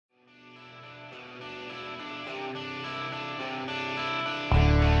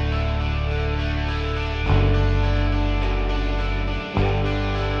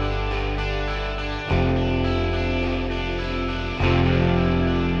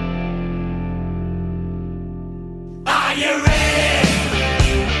Are you ready?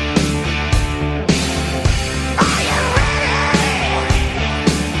 Are you ready?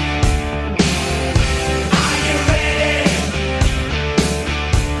 Are you ready?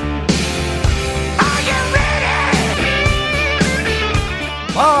 Are you ready?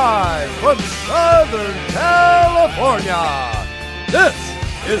 Live from Southern California, this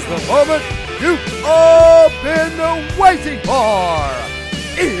is the moment you've all been waiting for.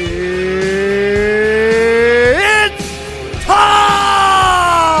 It's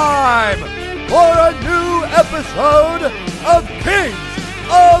time for a new episode of Kings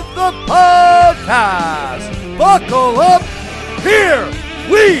of the Podcast. Buckle up, here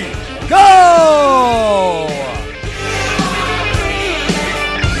we go!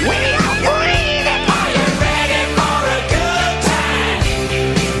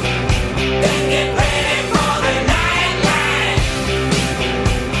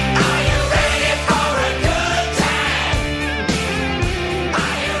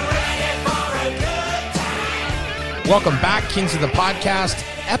 Welcome back, Kings of the Podcast,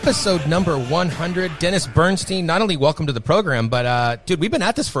 episode number 100. Dennis Bernstein, not only welcome to the program, but, dude, we've been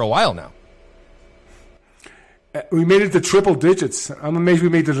at this for a while now. We made it to triple digits. I'm amazed we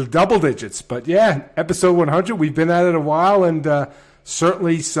made it to double digits. But, yeah, episode 100, we've been at it a while, and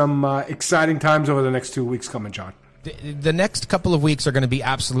certainly some exciting times over the next 2 weeks coming, John. The next couple of weeks are going to be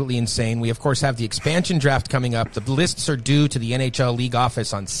absolutely insane. We, of course, have the expansion draft coming up. The lists are due to the NHL League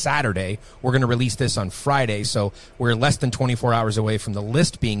office on Saturday. We're going to release this on Friday, so we're less than 24 hours away from the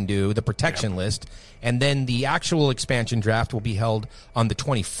list being due, the protection list. And then the actual expansion draft will be held on the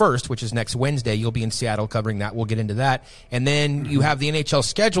 21st, which is next Wednesday. You'll be in Seattle covering that. We'll get into that. And then you have the NHL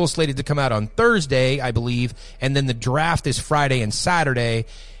schedule slated to come out on Thursday, I believe. And then the draft is Friday and Saturday.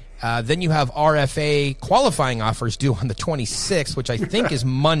 Then you have RFA qualifying offers due on the 26th, which I think is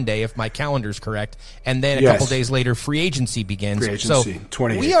Monday, if my calendar's correct. And then a couple days later, free agency begins. Free agency, so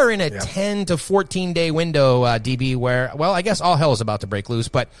 28th. We are in a 10 to 14-day window, DB, where, well, I guess all hell is about to break loose.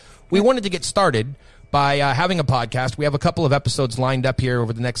 But we wanted to get started by having a podcast. We have a couple of episodes lined up here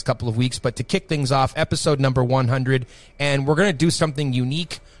over the next couple of weeks. But to kick things off, episode number 100, and we're going to do something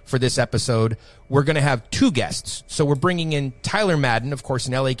unique for this episode. We're going to have two guests. So we're bringing in Tyler Madden, of course,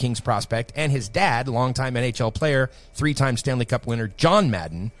 an LA Kings prospect, and his dad, longtime NHL player, three-time Stanley Cup winner, John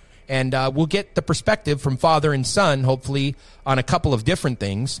Madden. And we'll get the perspective from father and son, hopefully, on a couple of different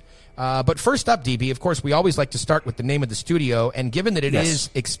things. But first up, DB, of course, we always like to start with the name of the studio. And given that it is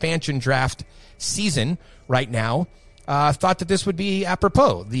expansion draft season right now, thought that this would be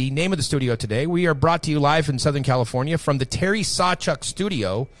apropos. The name of the studio today, we are brought to you live in Southern California from the Terry Sawchuk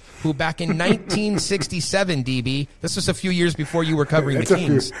studio, who back in 1967, DB, this was a few years before you were covering the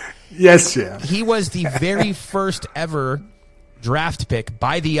Kings. Yes, yeah. He was the very first ever draft pick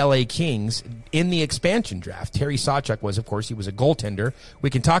by the LA Kings in the expansion draft. Terry Sawchuk was, of course, he was a goaltender. We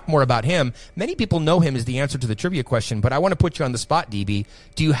can talk more about him. Many people know him as the answer to the trivia question, but I want to put you on the spot, DB.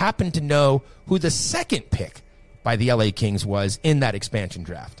 Do you happen to know who the second pick by the LA Kings was in that expansion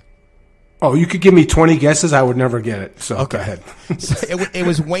draft? Oh, you could give me 20 guesses. I would never get it. So go ahead. So it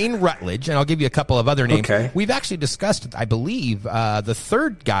was Wayne Rutledge, and I'll give you a couple of other names. Okay. We've actually discussed, I believe, the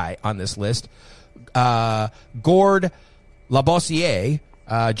third guy on this list, Gord Labossiere.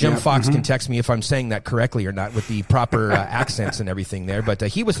 Jim Fox can text me if I'm saying that correctly or not with the proper accents and everything there. But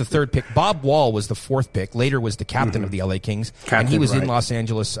he was the third pick. Bob Wall was the fourth pick. Later was the captain of the LA Kings. And he was in Los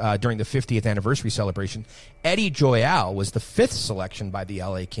Angeles during the 50th anniversary celebration. Eddie Joyal was the fifth selection by the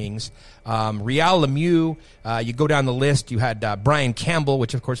LA Kings. Real Lemieux, you go down the list, you had Brian Campbell,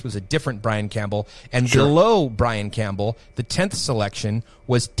 which of course was a different Brian Campbell. And below Brian Campbell, the 10th selection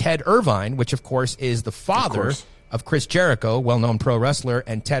was Ted Irvine, which of course is the father of Chris Jericho, well-known pro wrestler,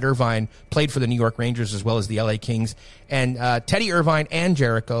 and Ted Irvine played for the New York Rangers as well as the LA Kings. And Teddy Irvine and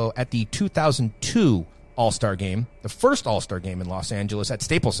Jericho at the 2002 All-Star Game, the first All-Star Game in Los Angeles, at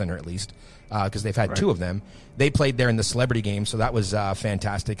Staples Center at least, because they've had two of them. They played there in the Celebrity Game, so that was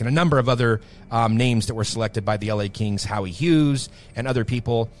fantastic. And a number of other names that were selected by the LA Kings, Howie Hughes and other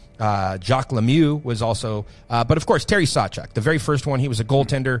people. Jacques Lemieux was also, but of course, Terry Sawchuk, the very first one. He was a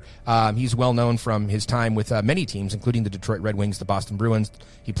goaltender. He's well known from his time with many teams, including the Detroit Red Wings, the Boston Bruins.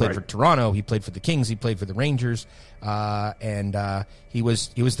 He played for Toronto. He played for the Kings. He played for the Rangers. And he was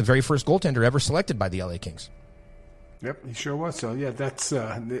the very first goaltender ever selected by the LA Kings. Yep, he sure was. So, yeah, that's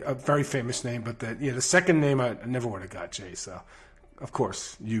a very famous name. But the second name I never would have got, Jay. So, of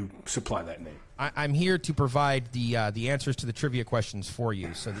course, you supply that name. I'm here to provide the answers to the trivia questions for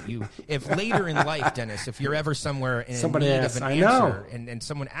you, so that you, if later in life, Dennis, if you're ever somewhere in need of an answer, and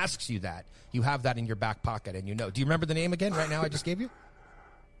someone asks you that, you have that in your back pocket, and you know. Do you remember the name again right now I just gave you?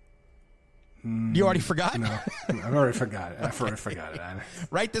 You already forgot? No, I've already forgot it.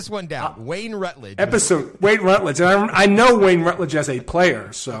 Write this one down. Wayne Rutledge. Wayne Rutledge. And I know Wayne Rutledge as a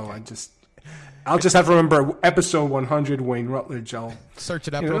player, so I'll just have to remember episode 100, Wayne Rutledge. I'll search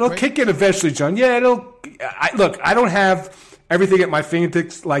it up. It'll kick in eventually, John. Yeah, look, I don't have everything at my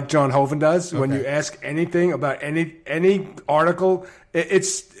fingertips like John Hoven does. Okay. When you ask anything about any article,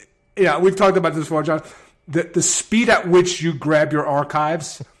 it's we've talked about this before, John. The speed at which you grab your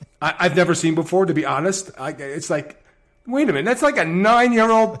archives, I've never seen before, to be honest. It's like, wait a minute, that's like a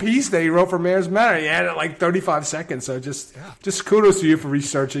 9-year-old piece that he wrote for Mayor's Manor. He had it like 35 seconds. So just kudos to you for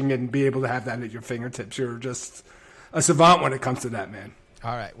researching and be able to have that at your fingertips. You're just a savant when it comes to that, man.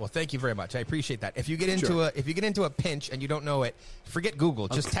 All right. Well, thank you very much. I appreciate that. If you get into a pinch and you don't know it, forget Google.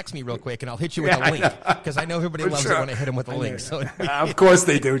 Just text me real quick and I'll hit you with a link, because I know everybody loves it when I hit them with a link. So of course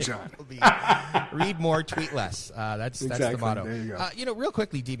they do, John. Read more, tweet less. That's the motto. There you go. Real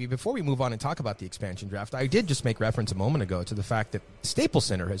quickly, DB, before we move on and talk about the expansion draft, I did just make reference a moment ago to the fact that Staples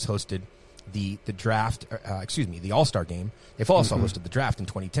Center has hosted the draft, the All-Star game. They've also hosted the draft in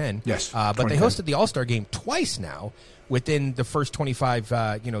 2010. Yes, but they hosted the All-Star game twice now within the first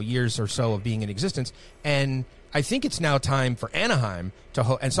 25 years or so of being in existence. And I think it's now time for Anaheim to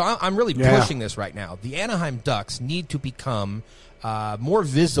host. And so I'm really pushing this right now. The Anaheim Ducks need to become more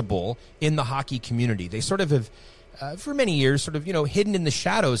visible in the hockey community. They sort of have, for many years, hidden in the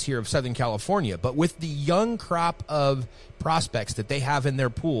shadows here of Southern California. But with the young crop of prospects that they have in their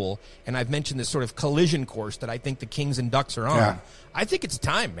pool, and I've mentioned this sort of collision course that I think the Kings and Ducks are on, I think it's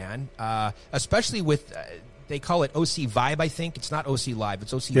time, man. Especially with, they call it OC Vibe, I think. It's not OC Live,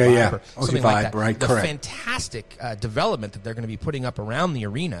 it's OC Vibe or something OC Vibe, like that. Right, the correct. fantastic development that they're going to be putting up around the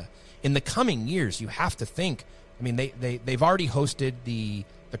arena. In the coming years, you have to think, I mean, they've already hosted the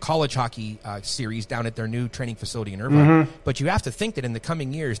college hockey series down at their new training facility in Irvine. But you have to think that in the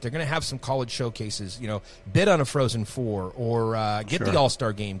coming years, they're going to have some college showcases, bid on a Frozen Four or get the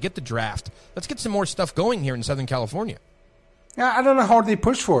All-Star game, get the draft. Let's get some more stuff going here in Southern California. Yeah, I don't know how hard they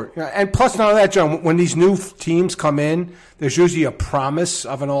push for it. And plus, none of that, John, when these new teams come in, there's usually a promise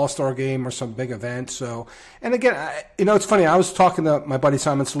of an all-star game or some big event. So, and again, it's funny. I was talking to my buddy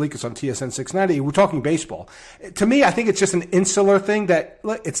Simon Salikas on TSN 690. We're talking baseball. To me, I think it's just an insular thing that,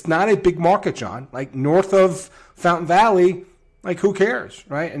 look, it's not a big market, John. Like north of Fountain Valley, like who cares,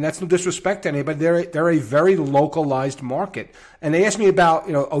 right? And that's no disrespect to anybody. They're a very localized market. And they asked me about,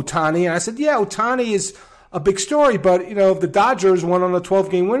 Ohtani, and I said, yeah, Ohtani is a big story, but if the Dodgers went on a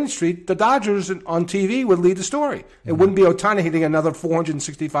 12-game winning streak, the Dodgers on TV would lead the story. It wouldn't be Ohtani hitting another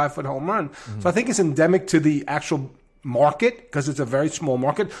 465-foot home run. So I think it's endemic to the actual market because it's a very small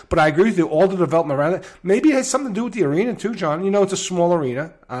market. But I agree with you, all the development around it. Maybe it has something to do with the arena too, John. It's a small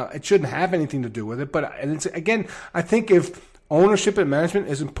arena. It shouldn't have anything to do with it. But again, I think if ownership and management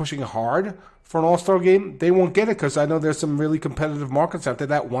isn't pushing hard for an all-star game, they won't get it because I know there's some really competitive markets out there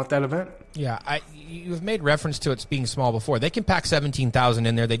that want that event. Yeah, you've made reference to it being small before. They can pack 17,000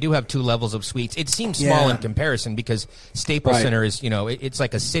 in there. They do have 2 levels of suites. It seems small in comparison because Staples Center is, it's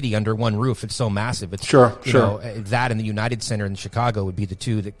like a city under one roof. It's so massive. It's sure. That and the United Center in Chicago would be the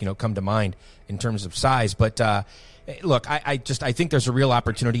two that come to mind in terms of size. But look, I think there's a real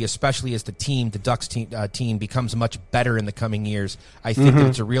opportunity, especially as the Ducks team becomes much better in the coming years. I think that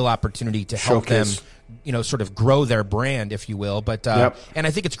it's a real opportunity to help them, sort of grow their brand, if you will. But and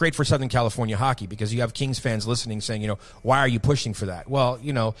I think it's great for Southern California hockey because you have Kings fans listening saying, why are you pushing for that? Well,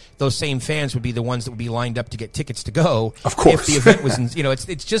 those same fans would be the ones that would be lined up to get tickets to go. Of course, if the event was,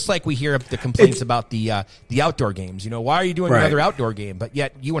 it's just like we hear the complaints about the outdoor games. Why are you doing another outdoor game? But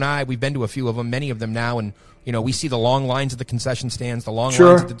yet you and we've been to a few of them, many of them now, and we see the long lines at the concession stands, the long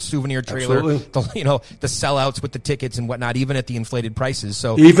lines at the souvenir trailer, the sellouts with the tickets and whatnot, even at the inflated prices.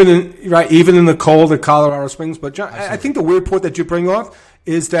 So even in the cold at Colorado Springs. But John, I think the weird point that you bring off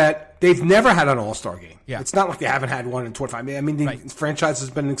is that they've never had an all-star game. Yeah. It's not like they haven't had one in 25. I mean, the franchise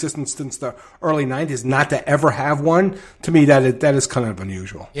has been in existence since the early 90s. Not to ever have one, to me, that is kind of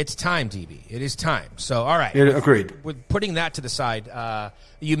unusual. It's time, DB. It is time. So, all right. Agreed. With putting that to the side,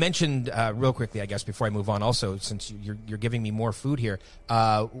 you mentioned, real quickly, I guess, before I move on also, since you're giving me more food here,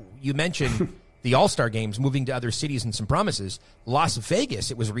 you mentioned the All-Star Games moving to other cities and some promises. Las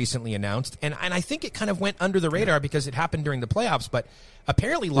Vegas, it was recently announced, and I think it kind of went under the radar because it happened during the playoffs, but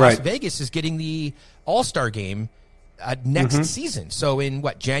apparently Las Vegas is getting the All-Star Game next season. So in,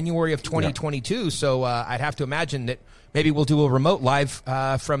 January of 2022. Yeah. So I'd have to imagine that maybe we'll do a remote live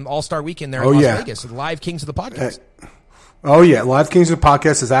from All-Star Weekend there in Las Vegas, live Kings of the Podcast. Live Kings of the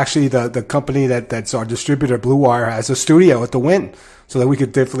Podcast is actually the company that's our distributor, Blue Wire, has a studio at the Wynn. so that we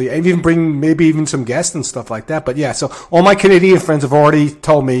could definitely and even bring maybe even some guests and stuff like that. But yeah, so all my Canadian friends have already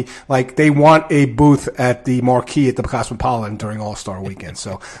told me like they want a booth at the marquee at the Cosmopolitan during All-Star Weekend.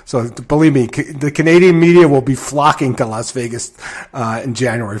 So believe me, the Canadian media will be flocking to Las Vegas in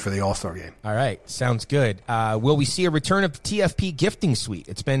January for the All-Star game. All right, sounds good. Will we see a return of TFP gifting suite?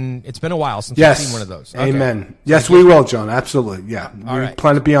 It's been a while since we've seen one of those. Okay. Amen. Yes, we will, John. Absolutely. Yeah. All we right.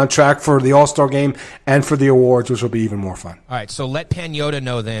 plan to be on track for the All-Star game and for the awards, which will be even more fun. All right, so let Pan Yoda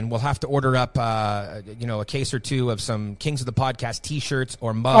know then. We'll have to order up, a case or two of some Kings of the Podcast T-shirts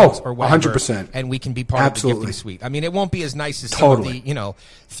or mugs or whatever. 100%. And we can be part of the gifting suite. I mean, it won't be as nice as some of the,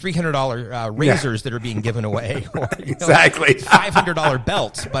 $300 razors that are being given away. Or, exactly. $500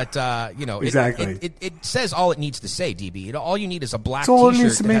 belts. But, exactly. It says all it needs to say, DB. All you need is a black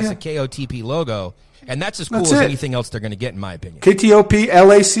T-shirt that has a KOTP logo. And that's as cool as anything else they're going to get, in my opinion. KTOP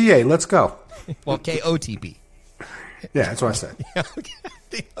LACA. Let's go. Well, KOTP. Yeah, that's what I said.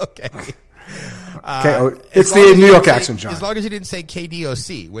 Okay. It's the New York accent, John. As long as you didn't say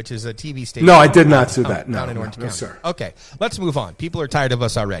KDOC, which is a TV station. No, I did not do that. No, down in Orange County. No, sir. Okay, let's move on. People are tired of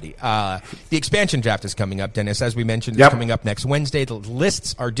us already. The expansion draft is coming up, Dennis. As we mentioned, it's coming up next Wednesday. The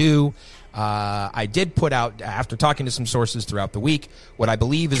lists are due. I did put out, after talking to some sources throughout the week, what I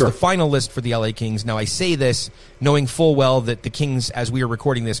believe is the final list for the LA Kings. Now, I say this knowing full well that the Kings, as we are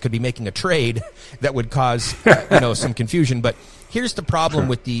recording this, could be making a trade that would cause some confusion. But here's the problem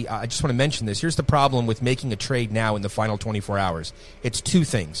with I just want to mention this. Here's the problem with making a trade now in the final 24 hours. It's two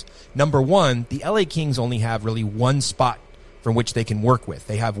things. Number one, the LA Kings only have really one spot from which they can work with.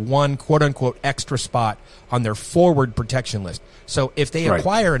 They have one quote-unquote extra spot on their forward protection list. So if they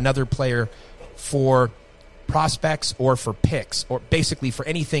acquire another player for prospects or for picks, or basically for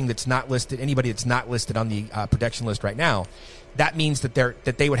anything that's not listed, anybody that's not listed on the protection list right now, that means that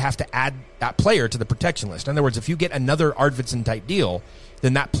they would have to add that player to the protection list. In other words, if you get another Arvidsson type deal,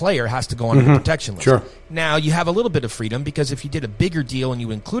 then that player has to go on the protection list. Sure. Now, you have a little bit of freedom because if you did a bigger deal and you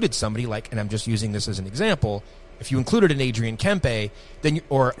included somebody like, and I'm just using this as an example, if you included an Adrian Kempe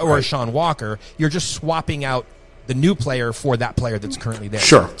or a Sean Walker, you're just swapping out the new player for that player that's currently there.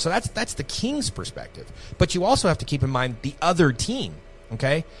 Sure. So that's the Kings' perspective. But you also have to keep in mind the other team,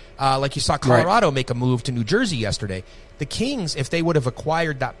 okay? Like you saw Colorado make a move to New Jersey yesterday. The Kings, if they would have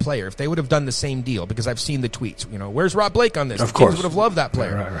acquired that player, if they would have done the same deal, because I've seen the tweets, where's Rob Blake on this? Of the course. Kings would have loved that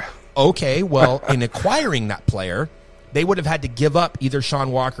player. Right. Okay, well, in acquiring that player, they would have had to give up either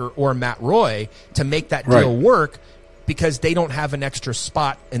Sean Walker or Matt Roy to make that deal work, because they don't have an extra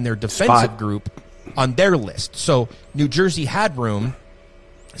spot in their defensive group on their list. So New Jersey had room.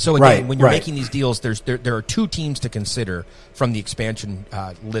 So again, when you're making these deals, there are two teams to consider from the expansion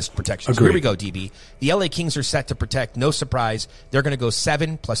list protection. So here we go, DB. The LA Kings are set to protect. No surprise. They're going to go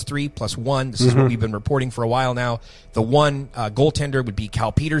 7 + 3 + 1. This is what we've been reporting for a while now. The one goaltender would be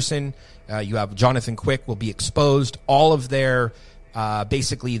Cal Peterson. You have Jonathan Quick will be exposed. All of their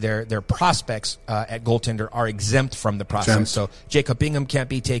basically their prospects at goaltender are exempt from the process. So Jacob Ingham can't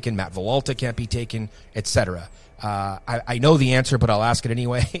be taken, Matt Villalta can't be taken, etc. I know the answer, but I'll ask it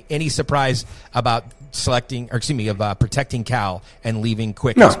anyway. Any surprise about protecting Cal and leaving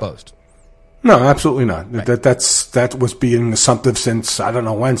Quick exposed? No, absolutely not. Right. That was being assumptive since I don't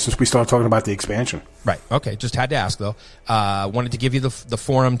know when, since we started talking about the expansion. Right. Okay. Just had to ask though. Wanted to give you the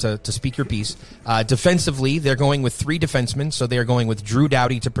forum to speak your piece. Defensively, they're going with 3 defensemen, so they are going with Drew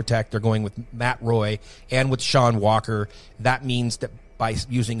Doughty to protect. They're going with Matt Roy and with Sean Walker. That means that by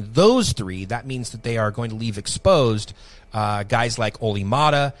using those 3, that means that they are going to leave exposed guys like Oli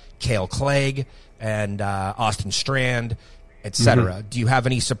Mata, Cale Clegg, and Austin Strand, etc. Do you have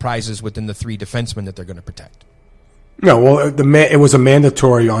any surprises within the 3 defensemen that they're going to protect? No, well, it was a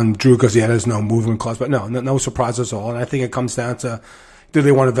mandatory on Drew because he had his no movement clause, but no surprises at all. And I think it comes down to, do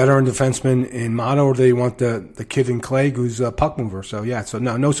they want a veteran defenseman in Mata, or do they want the kid in Clegg who's a puck mover? So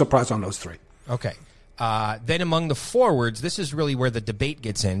no surprise on those 3. Okay. Then among the forwards, this is really where the debate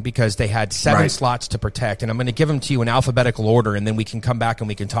gets in, because they had 7 slots to protect, and I'm going to give them to you in alphabetical order, and then we can come back and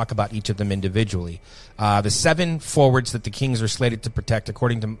we can talk about each of them individually. The 7 forwards that the Kings are slated to protect,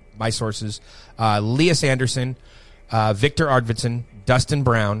 according to my sources, Elias Anderson, Victor Arvidsson, Dustin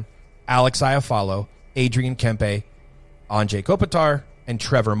Brown, Alex Iafallo, Adrian Kempe, Anze Kopitar, and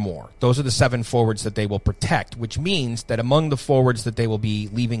Trevor Moore. Those are the 7 forwards that they will protect, which means that among the forwards that they will be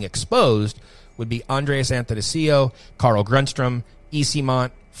leaving exposed would be Andreas Athanasiou, Carl Grunstrom,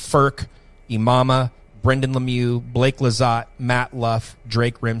 Easimont, Firk, Imama, Brendan Lemieux, Blake Lizotte, Matt Luff,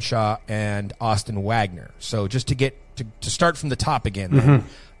 Drake Rimshaw, and Austin Wagner. So just to start from the top again, then,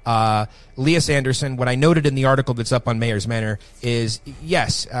 Elias Anderson, what I noted in the article that's up on Mayor's Manor is,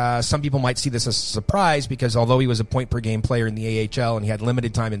 yes, some people might see this as a surprise because although he was a point-per-game player in the AHL and he had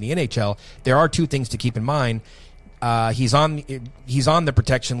limited time in the NHL, there are two things to keep in mind. He's on the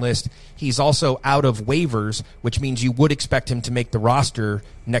protection list. He's also out of waivers, which means you would expect him to make the roster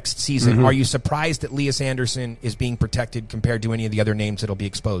next season. Are you surprised that Elias Anderson is being protected compared to any of the other names that'll be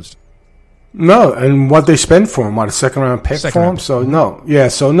exposed? No, and what they spend for him, a second-round pick for him? So, no. Yeah,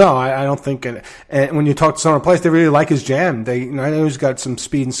 so, no, I don't think – and when you talk to some of the players, they really like his jam. I know he's got some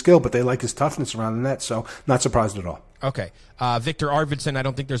speed and skill, but they like his toughness around the net, so not surprised at all. Okay. Victor Arvidsson, I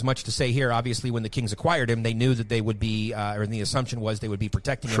don't think there's much to say here. Obviously, when the Kings acquired him, they knew that they would be, or the assumption was they would be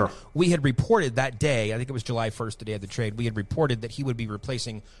protecting him. We had reported that day, I think it was July 1st, the day of the trade, we had reported that he would be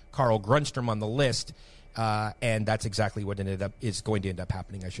replacing Carl Grundstrom on the list. And that's exactly what is going to end up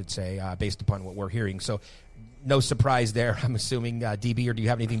happening, I should say, based upon what we're hearing. So, no surprise there, I'm assuming, DB, or do you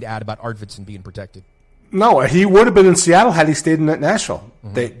have anything to add about Arvidsson being protected? No, he would have been in Seattle had he stayed in Nashville.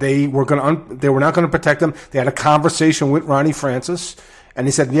 They were not going to protect him. They had a conversation with Ronnie Francis, and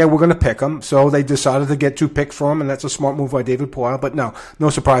he said, "Yeah, we're going to pick him." So they decided to get 2 picks for him, and that's a smart move by David Poile. But no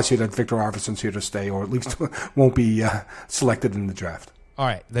surprise here that Victor Arvidsson's here to stay, or at least won't be selected in the draft. All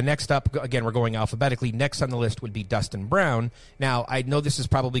right, the next up, again, we're going alphabetically. Next on the list would be Dustin Brown. Now, I know this is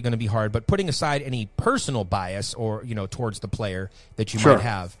probably going to be hard, but putting aside any personal bias or, towards the player that you might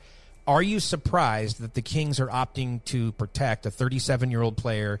have, are you surprised that the Kings are opting to protect a 37-year-old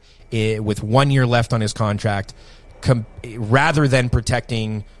player with 1 year left on his contract rather than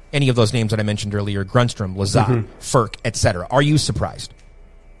protecting any of those names that I mentioned earlier, Grundstrom, Lazat, Ferk, etc.? Are you surprised?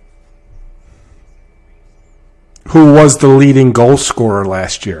 Who was the leading goal scorer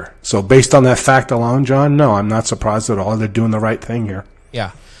last year? So based on that fact alone, John, no, I'm not surprised at all. They're doing the right thing here.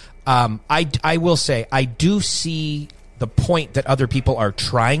 Yeah. I will say, I do see the point that other people are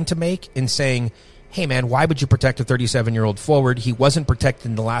trying to make in saying, hey, man, why would you protect a 37-year-old forward? He wasn't protected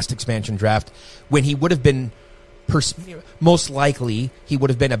in the last expansion draft when he would have been most likely he would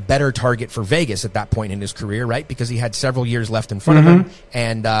have been a better target for Vegas at that point in his career, right? Because he had several years left in front of him.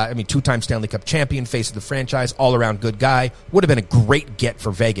 And, 2-time Stanley Cup champion, face of the franchise, all-around good guy. Would have been a great get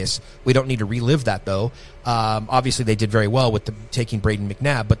for Vegas. We don't need to relive that, though. Obviously, they did very well with taking Braden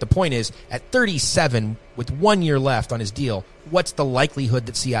McNabb. But the point is, at 37, with 1 year left on his deal, what's the likelihood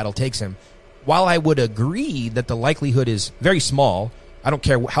that Seattle takes him? While I would agree that the likelihood is very small, I don't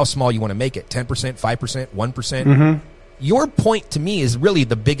care how small you want to make it, 10%, 5%, 1%. Your point to me is really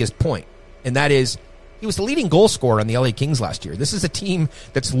the biggest point, and that is he was the leading goal scorer on the LA Kings last year. This is a team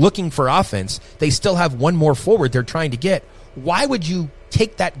that's looking for offense. They still have one more forward they're trying to get. Why would you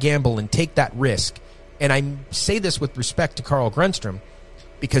take that gamble and take that risk? And I say this with respect to Carl Grundstrom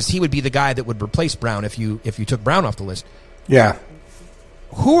because he would be the guy that would replace Brown if you took Brown off the list. Yeah.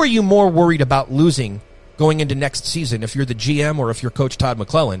 Who are you more worried about losing going into next season, if you're the GM or if you're Coach Todd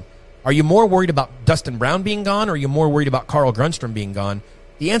McClellan? Are you more worried about Dustin Brown being gone, or are you more worried about Carl Grundstrom being gone?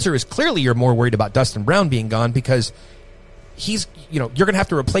 The answer is clearly you're more worried about Dustin Brown being gone because he's, you're going to have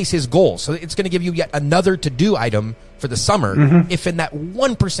to replace his goals. So it's going to give you yet another to-do item for the summer if in that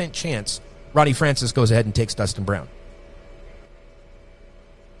 1% chance Ronnie Francis goes ahead and takes Dustin Brown.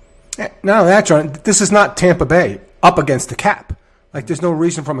 Now that, John, this is not Tampa Bay up against the cap. Like, there's no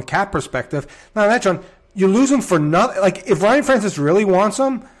reason from a cap perspective. Now that, John, you lose him for nothing. Like, if Ryan Francis really wants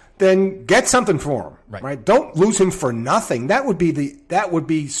him, then get something for him, right? Don't lose him for nothing. That would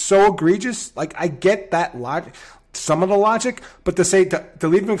be so egregious. Like, I get that logic, some of the logic, but to say to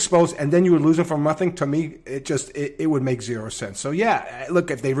leave him exposed and then you would lose him for nothing, to me, it would make zero sense. So yeah, look,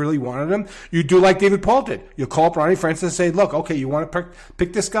 if they really wanted him, you do like David Paul did. You call up Ronnie Francis and say, look, okay, you want to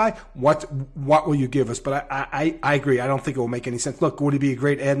pick this guy? What will you give us? But I agree. I don't think it will make any sense. Look, would he be a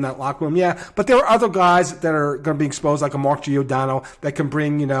great ad in that locker room? Yeah, but there are other guys that are going to be exposed, like a Mark Giordano, that can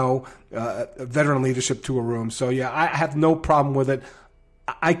bring veteran leadership to a room. So yeah, I have no problem with it.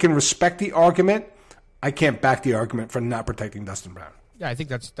 I can respect the argument. I can't back the argument for not protecting Dustin Brown. Yeah, I think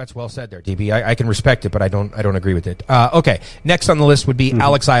that's well said there, DB. I can respect it, but I don't agree with it. Okay, next on the list would be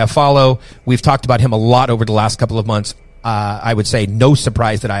Alex Iafallo. We've talked about him a lot over the last couple of months. I would say no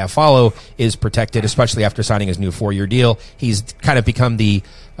surprise that Iafallo is protected, especially after signing his new 4-year deal. He's kind of become the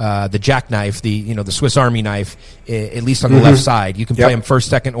jackknife, the Swiss Army knife, at least on the left side. You can play him first,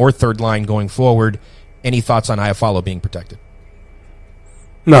 second, or third line going forward. Any thoughts on Iafallo being protected?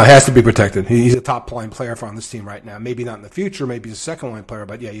 No, it has to be protected. He's a top-line player for on this team right now. Maybe not in the future. Maybe he's a second-line player.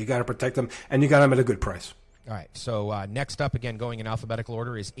 But, yeah, you got to protect him, and you got him at a good price. All right, so next up, again, going in alphabetical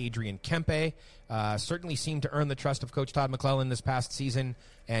order, is Adrian Kempe. Certainly seemed to earn the trust of Coach Todd McClellan this past season,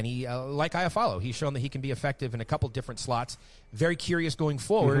 and he, like Iafallo, he's shown that he can be effective in a couple different slots. Very curious going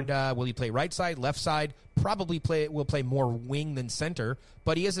forward. Will he play right side, left side? Probably will play more wing than center,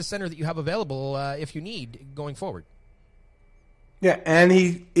 but he is a center that you have available if you need going forward. Yeah, and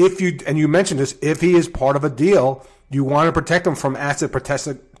you mentioned this, if he is part of a deal, you want to protect him from asset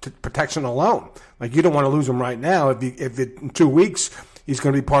protection alone. Like, you don't want to lose him right now. If in 2 weeks he's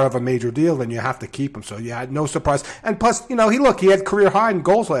going to be part of a major deal, then you have to keep him. So, yeah, no surprise. And plus, he had career high in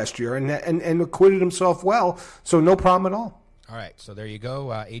goals last year and acquitted himself well. So no problem at all. All right, so there you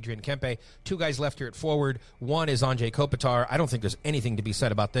go, Adrian Kempe. 2 guys left here at forward. One is Andrzej Kopitar. I don't think there's anything to be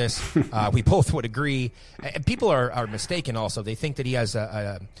said about this. We both would agree. And people are mistaken also. They think that he has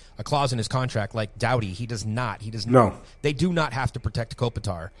a clause in his contract like Doughty. He does not. No. They do not have to protect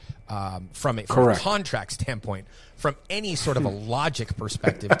Kopitar from a contract standpoint. From any sort of a logic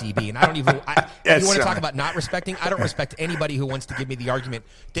perspective, DB, and I don't even. You want to talk about not respecting? I don't respect anybody who wants to give me the argument.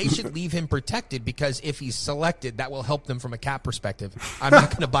 They should leave him protected because if he's selected, that will help them from a cap perspective. I'm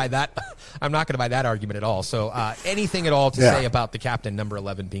not going to buy that. I'm not going to buy that argument at all. So anything at all to say about the captain, number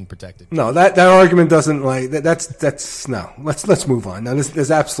 11, being protected? No, that argument doesn't That's no. Let's move on. No,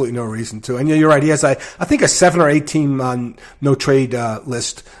 there's absolutely no reason to. And you're right. He has I think a 7 or 8 team no trade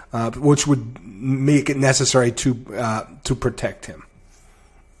list, which would make it necessary to protect him.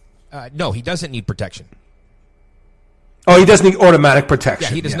 No, he doesn't need protection. Oh, he does need automatic protection.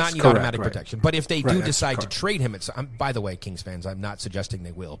 Yeah, he does not need automatic protection. But if they do decide to trade him, by the way, Kings fans, I'm not suggesting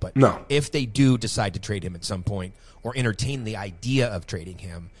they will, but if they do decide to trade him at some point or entertain the idea of trading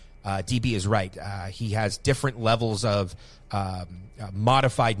him, DB is right. He has different levels of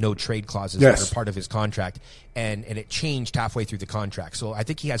modified no trade clauses that are part of his contract, and it changed halfway through the contract. So I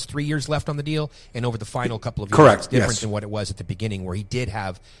think he has 3 years left on the deal, and over the final couple of years, it's different than what it was at the beginning, where he did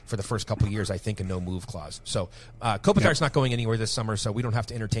have, for the first couple of years, I think, a no-move clause. So Kopitar's not going anywhere this summer, so we don't have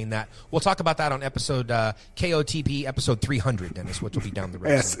to entertain that. We'll talk about that on episode KOTP, episode 300, Dennis, which will be down the road.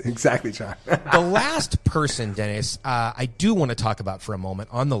 Yes, exactly, John. The last person, Dennis, I do want to talk about for a moment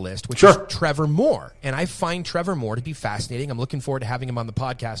on the list, which is Trevor Moore. And I find Trevor Moore to be fascinating. I'm looking forward to having him on the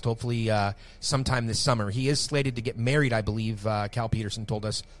podcast, hopefully sometime this summer. He is slated to get married, I believe. Cal Peterson told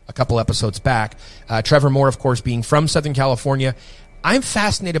us a couple episodes back. Trevor Moore, of course, being from Southern California. I'm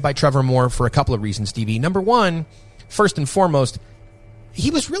fascinated by Trevor Moore for a couple of reasons, DB. Number one, first and foremost, he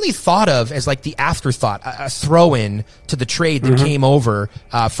was really thought of as like the afterthought, a throw-in to the trade that came over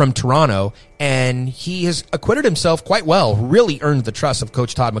from Toronto, and he has acquitted himself quite well, really earned the trust of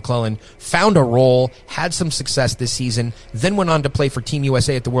Coach Todd McClellan, found a role, had some success this season, then went on to play for Team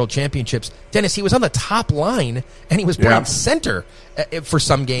USA at the World Championships. Dennis, he was on the top line, and he was playing center for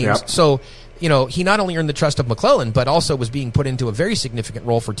some games. So, he not only earned the trust of McClellan, but also was being put into a very significant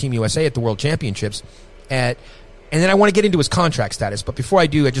role for Team USA at the World Championships. And then I want to get into his contract status. But before I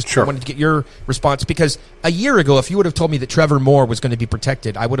do, I just wanted to get your response. Because a year ago, if you would have told me that Trevor Moore was going to be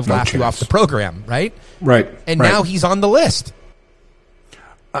protected, I would have laughed you off the program, right? Right. And now he's on the list.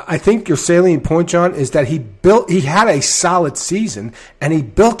 I think your salient point, John, is that he had a solid season, and he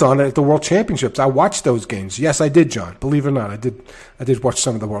built on it at the World Championships. I watched those games. Yes, I did, John. Believe it or not, I did watch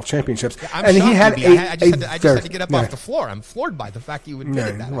some of the World Championships. Yeah, I just had to get up off the floor. I'm floored by the fact you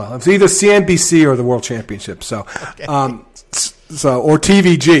admitted that. Well, it's either CNBC or the World Championships. So, or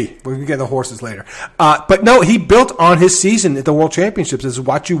TVG. We can get the horses later. But no, he built on his season at the World Championships. This is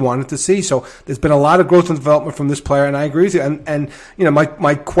what you wanted to see. So there's been a lot of growth and development from this player, and I agree with you. And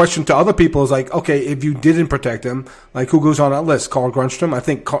my question to other people is like, okay, if you didn't protect him, like who goes on that list? Carl Grunstrom.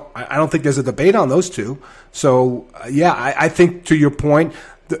 I don't think there's a debate on those two. So I think to your point,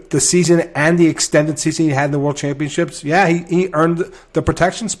 the season and the extended season he had in the World Championships, he earned the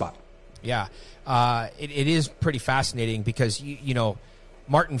protection spot. Yeah. It is pretty fascinating because,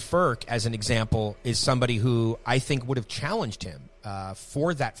 Martin Firk, as an example, is somebody who I think would have challenged him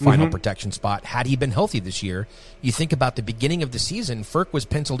for that final protection spot had he been healthy this year. You think about the beginning of the season, Firk was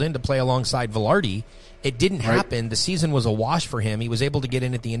penciled in to play alongside Velarde. It didn't happen. The season was a wash for him. He was able to get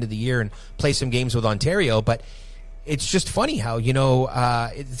in at the end of the year and play some games with Ontario, but it's just funny how,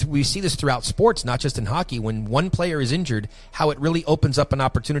 we see this throughout sports, not just in hockey. When one player is injured, how it really opens up an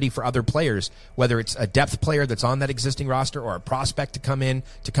opportunity for other players, whether it's a depth player that's on that existing roster or a prospect to come in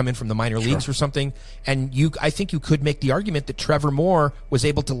from the minor leagues or something. And I think you could make the argument that Trevor Moore was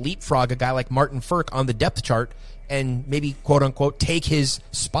able to leapfrog a guy like Martin Firk on the depth chart and maybe, quote unquote, take his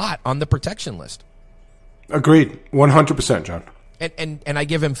spot on the protection list. Agreed. 100%, John. And I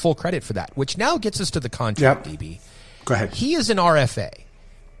give him full credit for that, which now gets us to the contract, DB. Go ahead. He is an RFA.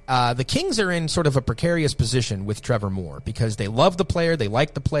 The Kings are in sort of a precarious position with Trevor Moore because they love the player, they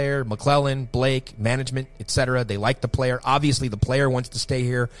like the player, McClellan, Blake, management, etc. They like the player. Obviously, the player wants to stay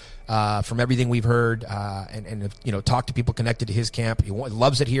here. From everything we've heard, and talked to people connected to his camp, he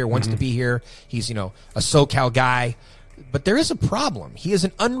loves it here, wants to be here. He's a SoCal guy, but there is a problem. He is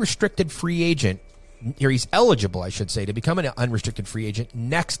an unrestricted free agent, or he's eligible, I should say, to become an unrestricted free agent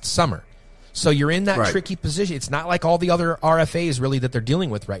next summer. So you're in that tricky position. It's not like all the other RFAs really that they're dealing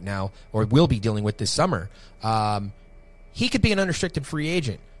with right now or will be dealing with this summer. He could be an unrestricted free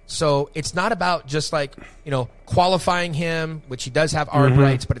agent. So it's not about just qualifying him, which he does have ARB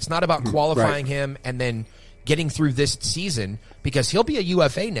rights, but it's not about qualifying him and then getting through this season because he'll be a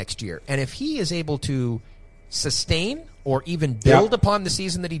UFA next year. And if he is able to sustain or even build upon the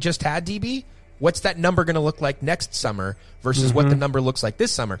season that he just had, DB, what's that number going to look like next summer versus what the number looks like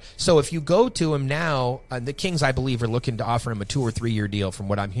this summer? So if you go to him now, the Kings, I believe, are looking to offer him a 2 or 3 year deal from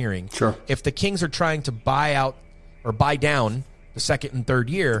what I'm hearing. Sure. If the Kings are trying to buy out or buy down the second and third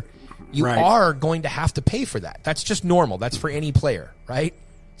year, you are going to have to pay for that. That's just normal. That's for any player, right?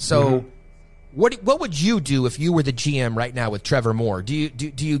 So what would you do if you were the GM right now with Trevor Moore? Do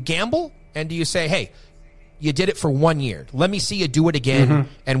you gamble and do you say, hey, you did it for 1 year. Let me see you do it again,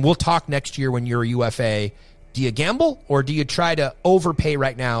 and we'll talk next year when you're a UFA. Do you gamble, or do you try to overpay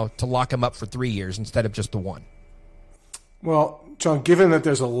right now to lock him up for 3 years instead of just the one? Well, John, given that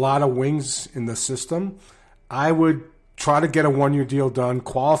there's a lot of wings in the system, I would try to get a 1 year deal done,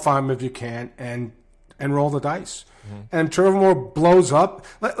 qualify him if you can, and roll the dice. And Trevor Moore blows up.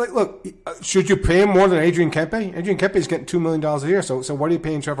 Look, should you pay him more than Adrian Kempe? Adrian Kempe is getting $2 million a year. So what are you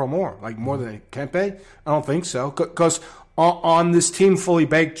paying Trevor Moore? Like more than Kempe? I don't think so. Because on this team fully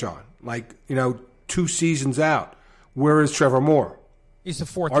baked, John, 2 seasons out, where is Trevor Moore? He's the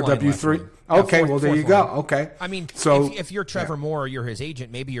fourth RW3. Okay, well there you go. Okay. I mean, so if you're Trevor Moore, or you're his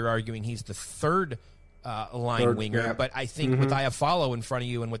agent, maybe you're arguing he's the third line winger. Yeah. But I think with Iafallo in front of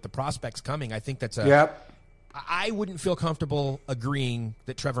you and with the prospects coming, I think that's I wouldn't feel comfortable agreeing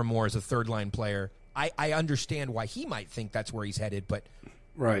that Trevor Moore is a third-line player. I understand why he might think that's where he's headed, but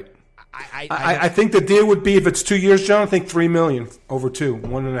I think the deal would be if it's 2 years, John. I think $3 million over 2,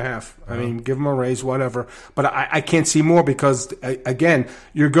 1.5. I mean, give him a raise, whatever. But I can't see more because again,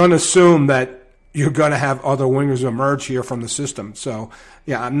 you're going to assume that you're going to have other wingers emerge here from the system. So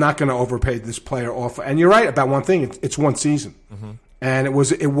yeah, I'm not going to overpay this player off. And you're right about one thing: it's one season. And it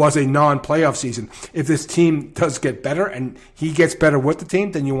was a non-playoff season. If this team does get better and he gets better with the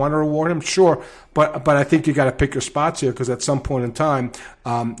team, then you want to reward him, sure. But I think you got to pick your spots here because at some point in time,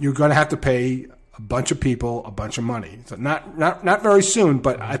 you're going to have to pay a bunch of people a bunch of money. So not very soon,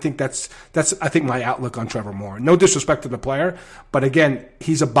 but I think that's I think my outlook on Trevor Moore. No disrespect to the player, but again,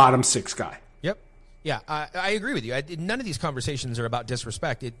 he's a bottom 6 guy. Yeah, I agree with you. None of these conversations are about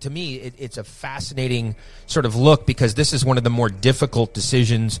disrespect. To me, it's a fascinating sort of look because this is one of the more difficult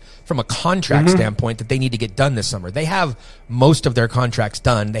decisions from a contract standpoint that they need to get done this summer. They have most of their contracts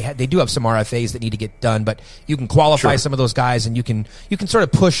done. They do have some RFAs that need to get done, but you can qualify some of those guys and you can sort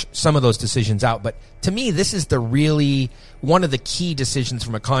of push some of those decisions out. But to me, this is the really one of the key decisions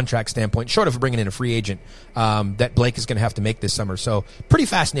from a contract standpoint, short of bringing in a free agent, that Blake is going to have to make this summer. So pretty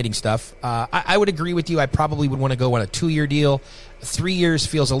fascinating stuff. I would agree with you. I probably would want to go on a 2-year deal. 3 years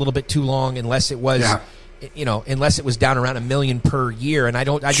feels a little bit too long unless it was, unless it was down around $1 million per year. And I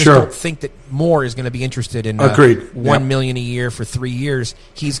just don't think that Moore is going to be interested in $1 million a year for 3 years.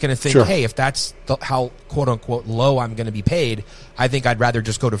 He's going to think, hey, if that's how quote unquote low I'm going to be paid, I think I'd rather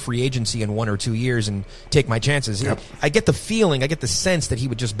just go to free agency in 1 or 2 years and take my chances. I get the sense that he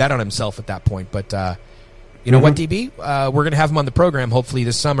would just bet on himself at that point. But, you know what, DB? We're going to have him on the program hopefully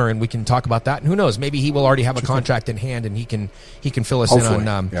this summer, and we can talk about that. And who knows? Maybe he will already have a contract in hand, and he can fill us in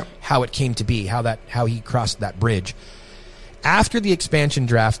on how it came to be, how he crossed that bridge. After the expansion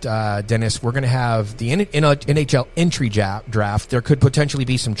draft, Dennis, we're going to have the NHL entry draft. There could potentially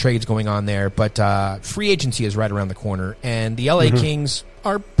be some trades going on there, but free agency is right around the corner, and the LA Kings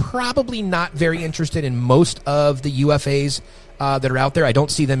are probably not very interested in most of the UFAs that are out there. I don't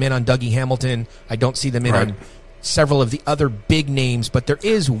see them in on Dougie Hamilton. I don't see them in on several of the other big names, but there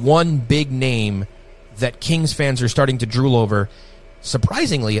is one big name that Kings fans are starting to drool over.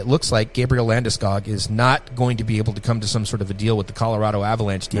 Surprisingly, it looks like Gabriel Landeskog is not going to be able to come to some sort of a deal with the Colorado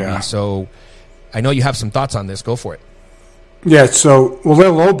Avalanche team. Yeah. So I know you have some thoughts on this. Go for it. Yeah, so they're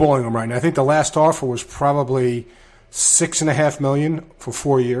lowballing him right now. I think the last offer was probably $6.5 million for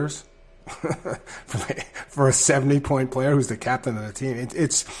 4 years. For a 70-point player who's the captain of the team.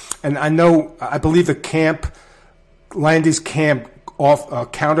 And I believe Landy's camp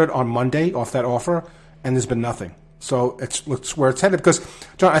countered on Monday off that offer, and there's been nothing. So it's where it's headed. Because,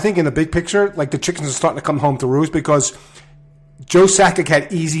 John, I think in the big picture, like the chickens are starting to come home to roost because Joe Sakic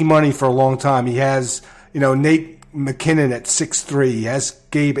had easy money for a long time. He has, Nate McKinnon at 6'3". He has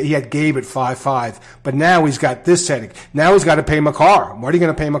Gabe. He had Gabe at 5'5". But now he's got this headache. Now he's got to pay McCarr. What are you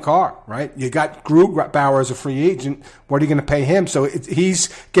going to pay McCarr, right? You got Grubauer as a free agent. What are you going to pay him? So he's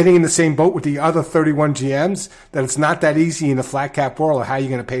getting in the same boat with the other 31 GMs that it's not that easy in the flat cap world of how you're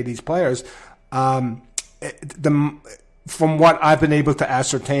going to pay these players. From what I've been able to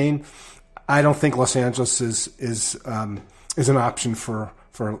ascertain, I don't think Los Angeles is an option for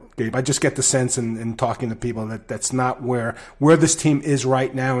Gabe. I just get the sense in talking to people that that's not where this team is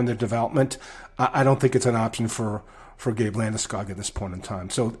right now in their development. I don't think it's an option for Gabe Landeskog at this point in time.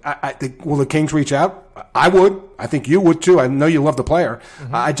 So I think, will the Kings reach out? I would. I think you would too. I know you love the player.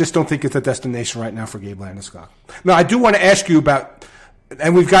 Mm-hmm. I just don't think it's a destination right now for Gabe Landeskog. Now, I do want to ask you about,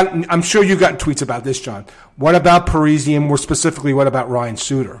 and I'm sure you've gotten tweets about this, John. What about Parise, and more specifically, what about Ryan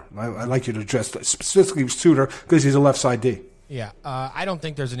Suter? I'd like you to address specifically Suter because he's a left side D. Yeah, I don't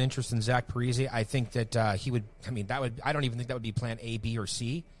think there's an interest in Zach Parise. I think that he would. I mean, I don't even think that would be Plan A, B, or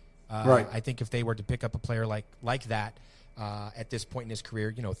C. Right. I think if they were to pick up a player like that at this point in his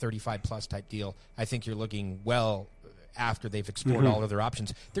career, 35 plus type deal, I think you're looking well after they've explored all other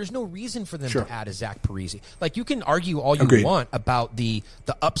options. There's no reason for them to add a Zach Parise. Like, you can argue all you want about the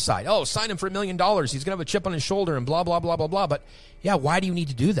upside. Oh, sign him for $1 million. He's going to have a chip on his shoulder and blah, blah, blah, blah, blah. But, yeah, why do you need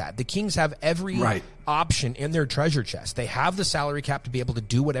to do that? The Kings have every option in their treasure chest. They have the salary cap to be able to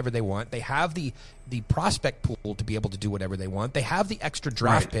do whatever they want. They have the prospect pool to be able to do whatever they want. They have the extra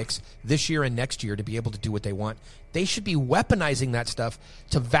draft picks this year and next year to be able to do what they want. They should be weaponizing that stuff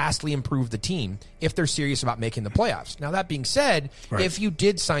to vastly improve the team if they're serious about making the playoffs. Now, that being said, if you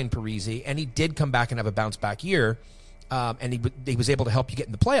did sign Parise and he did come back and have a bounce-back year, and he was able to help you get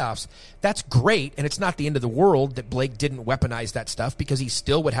in the playoffs, that's great, and it's not the end of the world that Blake didn't weaponize that stuff, because he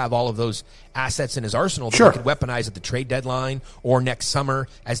still would have all of those assets in his arsenal that he could weaponize at the trade deadline or next summer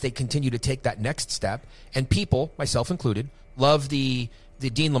as they continue to take that next step. And people, myself included, love the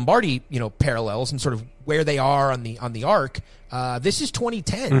Dean Lombardi, parallels and sort of where they are on the arc. This is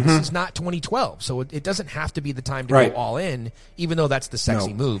 2010. This is not 2012. So it doesn't have to be the time to go all in, even though that's the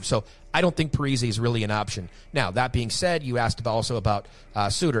sexy move. So I don't think Parise is really an option. Now, that being said, you asked also about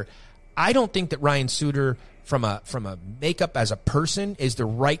Suter. I don't think that Ryan Suter, from a makeup as a person, is the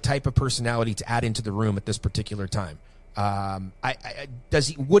right type of personality to add into the room at this particular time.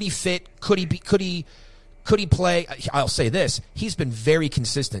 Would he fit? Could he play? I'll say this. He's been very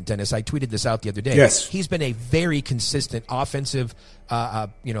consistent, Dennis. I tweeted this out the other day. Yes. He's been a very consistent offensive,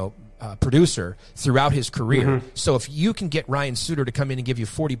 producer throughout his career. So if you can get Ryan Suter to come in and give you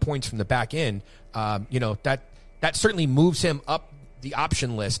 40 points from the back end, that certainly moves him up the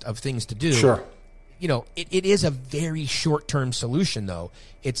option list of things to do. Sure. It is a very short-term solution, though.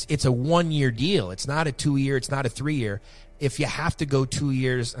 It's a 1-year deal. It's not a 2-year. It's not a 3-year. If you have to go 2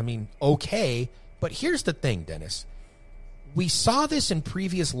 years, okay. But here's the thing, Dennis. We saw this in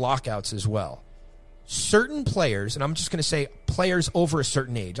previous lockouts as well. Certain players, and I'm just going to say players over a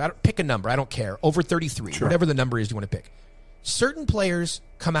certain age. Pick a number. I don't care. Over 33, whatever the number is you want to pick. Certain players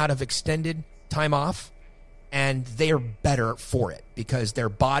come out of extended time off, and they are better for it because their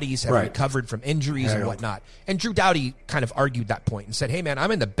bodies have recovered from injuries and whatnot. And Drew Doughty kind of argued that point and said, hey, man, I'm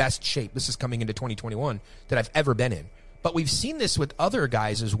in the best shape. This is coming into 2021 that I've ever been in. But we've seen this with other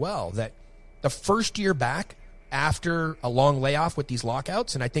guys as well, that the first year back after a long layoff with these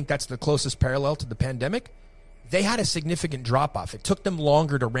lockouts, and I think that's the closest parallel to the pandemic, they had a significant drop-off. It took them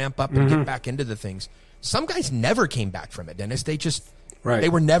longer to ramp up and get back into the things. Some guys never came back from it, Dennis. They just they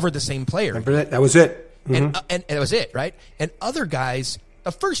were never the same player. Remember that was it. And that was it, right? And other guys,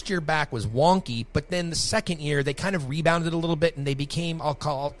 the first year back was wonky, but then the second year they kind of rebounded a little bit and they became, I'll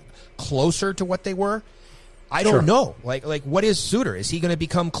call, closer to what they were. I don't know. Like, what is Suter? Is he going to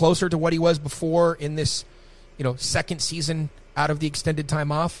become closer to what he was before in this, second season out of the extended time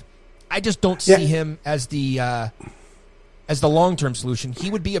off? I just don't see him as the long-term solution.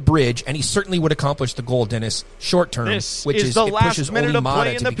 He would be a bridge, and he certainly would accomplish the goal, Dennis, short-term, which is it pushes Oli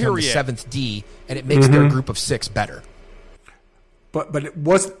Mata to become the 7th D, and it makes their group of 6 better. But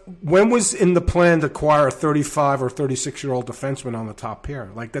when was in the plan to acquire a 35 or 36-year-old defenseman on the top pair?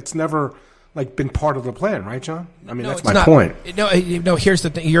 Like, that's never been part of the plan, right, John? That's my point. No, here's the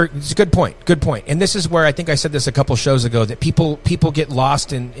thing. It's a good point. Good point. And this is where I think I said this a couple shows ago, that people get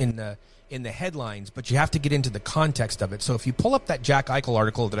lost in the headlines, but you have to get into the context of it. So if you pull up that Jack Eichel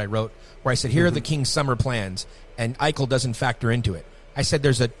article that I wrote, where I said, here are the Kings' summer plans, and Eichel doesn't factor into it. I said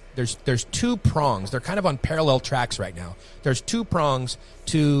there's 2 prongs. They're kind of on parallel tracks right now. There's 2 prongs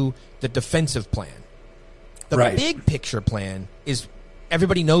to the defensive plan. The Right. big picture plan is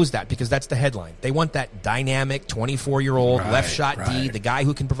everybody knows that because that's the headline. They want that dynamic 24-year-old left shot D, the guy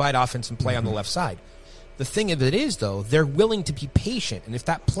who can provide offense and play on the left side. The thing of it is, though, they're willing to be patient. And if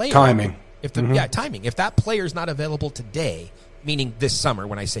that player... Timing. Timing. If that player's not available today, meaning this summer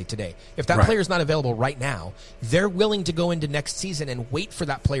when I say today, if that player's not available right now, they're willing to go into next season and wait for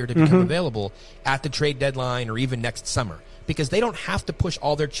that player to become available at the trade deadline or even next summer because they don't have to push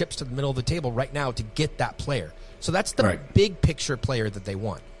all their chips to the middle of the table right now to get that player. So that's the big picture player that they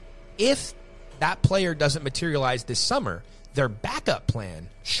want. If that player doesn't materialize this summer, their backup plan,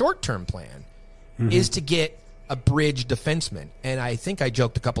 short-term plan, is to get a bridge defenseman. And I think I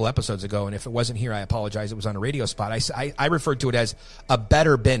joked a couple episodes ago, and if it wasn't here, I apologize. It was on a radio spot. I referred to it as a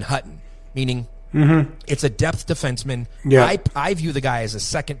better Ben Hutton, meaning it's a depth defenseman. Yeah. I view the guy as a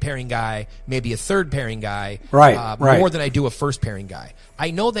second pairing guy, maybe a third pairing guy, right. more than I do a first pairing guy.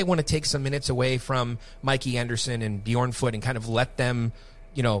 I know they want to take some minutes away from Mikey Anderson and Bjorn Foot and kind of let them,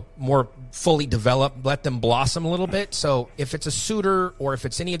 more fully develop, let them blossom a little bit. So if it's a Suter or if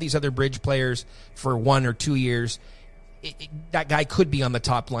it's any of these other bridge players for 1 or 2 years, that guy could be on the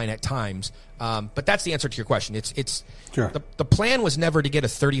top line at times. But that's the answer to your question. It's Sure. The plan was never to get a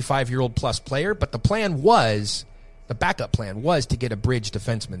 35-year-old plus player, but the backup plan was to get a bridge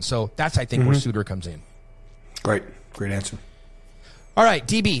defenseman. So that's, I think, where Suter comes in. Great answer. All right,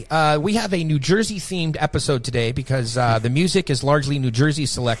 DB, we have a New Jersey-themed episode today because the music is largely New Jersey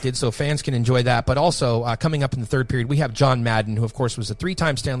selected, so fans can enjoy that. But also, coming up in the third period, we have John Madden, who, of course, was a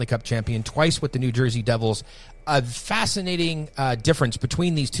 3-time Stanley Cup champion, twice with the New Jersey Devils. A fascinating difference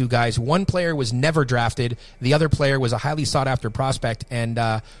between these two guys. One player was never drafted. The other player was a highly sought-after prospect and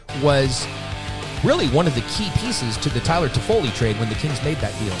was really one of the key pieces to the Tyler Toffoli trade when the Kings made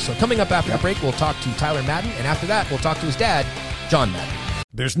that deal. So coming up after the break, we'll talk to Tyler Madden, and after that, we'll talk to his dad, John Madden.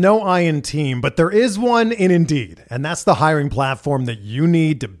 There's no I in team, but there is one in Indeed, and that's the hiring platform that you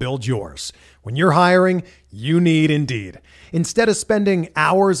need to build yours. When you're hiring, you need Indeed. Instead of spending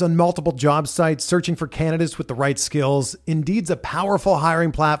hours on multiple job sites searching for candidates with the right skills, Indeed's a powerful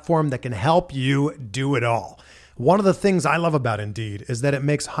hiring platform that can help you do it all. One of the things I love about Indeed is that it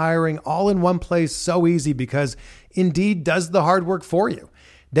makes hiring all in one place so easy because Indeed does the hard work for you.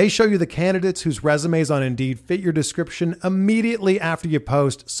 They show you the candidates whose resumes on Indeed fit your description immediately after you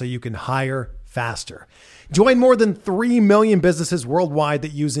post so you can hire faster. Join more than 3 million businesses worldwide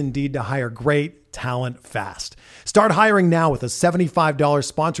that use Indeed to hire great talent fast. Start hiring now with a $75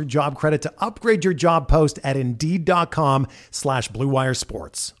 sponsored job credit to upgrade your job post at Indeed.com/Blue Wire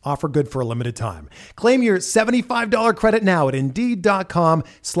Sports. Offer good for a limited time. Claim your $75 credit now at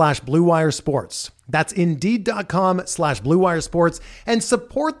Indeed.com/Blue Wire Sports. That's Indeed.com/Blue Wire Sports, and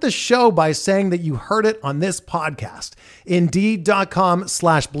support the show by saying that you heard it on this podcast.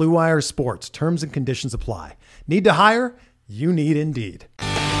 Indeed.com/Blue Wire Sports. Terms and conditions apply. Need to hire? You need Indeed.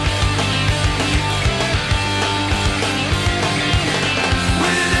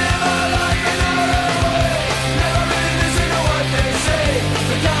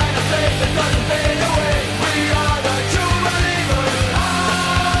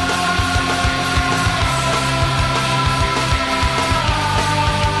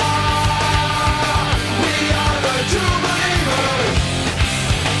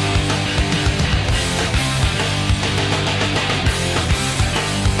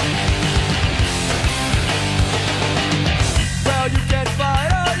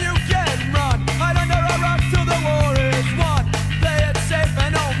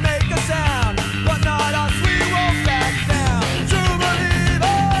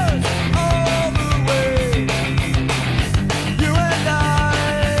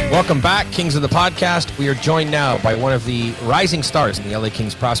 Welcome back, Kings of the Podcast. We are joined now by one of the rising stars in the LA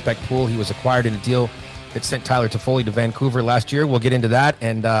Kings prospect pool. He was acquired in a deal that sent Tyler Toffoli to Vancouver last year. We'll get into that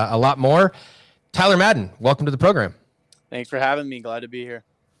and a lot more. Tyler Madden, welcome to the program. Thanks for having me. Glad to be here.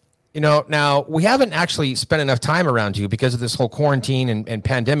 Now, we haven't actually spent enough time around you because of this whole quarantine and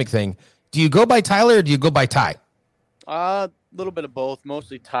pandemic thing. Do you go by Tyler or do you go by Ty? A little bit of both,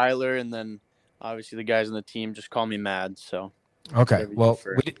 mostly Tyler, and then obviously the guys on the team just call me Mad, so... Okay, well,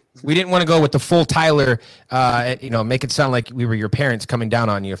 we didn't want to go with the full Tyler, make it sound like we were your parents coming down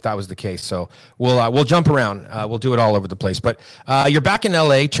on you if that was the case. So we'll jump around. We'll do it all over the place. But you're back in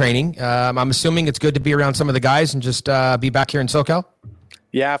LA training. I'm assuming it's good to be around some of the guys and just be back here in SoCal?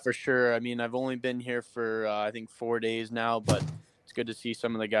 Yeah, for sure. I mean, I've only been here for, I think, 4 days now, but it's good to see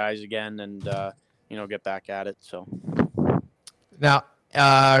some of the guys again and, get back at it. So now,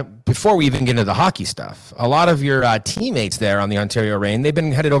 before we even get into the hockey stuff, a lot of your teammates there on the Ontario Reign, they've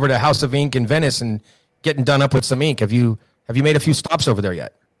been headed over to House of Ink in Venice and getting done up with some ink. Have you made a few stops over there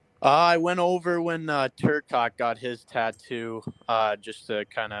yet? I went over when Turcotte got his tattoo, just to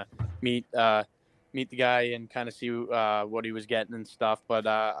kind of meet meet the guy and kind of see what he was getting and stuff. But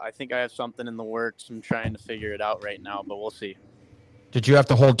I think I have something in the works. I'm trying to figure it out right now, but we'll see. Did you have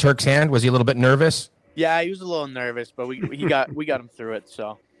to hold Turk's hand? Was he a little bit nervous? Yeah, he was a little nervous, but we got him through it.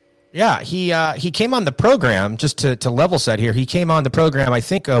 So. Yeah, he came on the program, just to level set here. He came on the program, I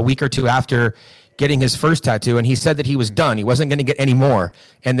think, a week or two after getting his first tattoo, and he said that he was done. He wasn't going to get any more.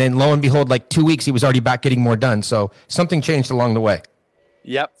 And then lo and behold, like 2 weeks, he was already back getting more done. So something changed along the way.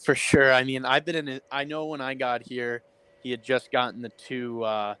 Yep, for sure. I mean, I know when I got here, he had just gotten the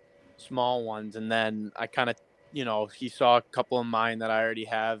 2 small ones, and then I kind of, he saw a couple of mine that I already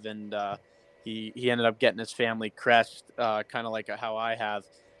have, and he ended up getting his family crest, kind of like how I have.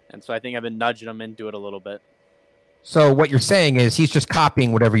 And so I think I've been nudging him into it a little bit. So what you're saying is he's just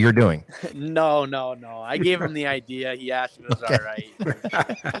copying whatever you're doing. No. I gave him the idea. He asked if it was all right.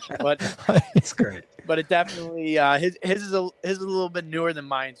 But It's great. But it definitely his is a little bit newer than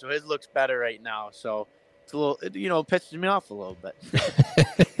mine, so his looks better right now. So it's a little, it pisses me off a little bit.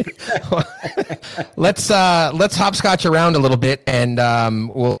 Let's hopscotch around a little bit, and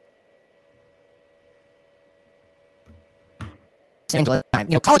we'll.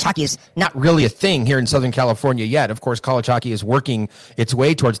 College hockey is not really a thing here in Southern California yet. Of course, college hockey is working its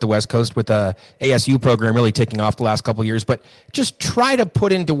way towards the West Coast with the ASU program really taking off the last couple of years. But just try to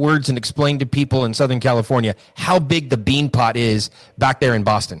put into words and explain to people in Southern California how big the bean pot is back there in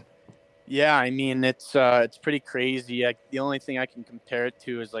Boston. Yeah, I mean, it's pretty crazy. The only thing I can compare it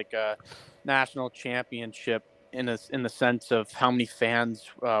to is like a national championship in the sense of how many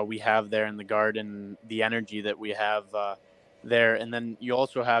fans we have there in the Garden, the energy that we have there, and then you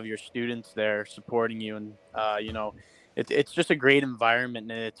also have your students there supporting you, and it's just a great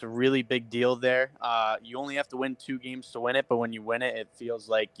environment, and it's a really big deal there. You only have to win 2 games to win it, but when you win it, it feels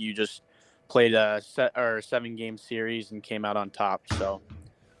like you just played a 7-game series and came out on top. So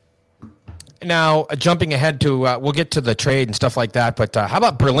now, jumping ahead to, we'll get to the trade and stuff like that, but how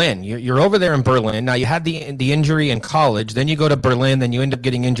about Berlin? You're over there in Berlin. Now, you had the injury in college, then you go to Berlin, then you end up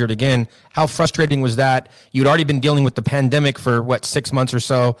getting injured again. How frustrating was that? You'd already been dealing with the pandemic for, 6 months or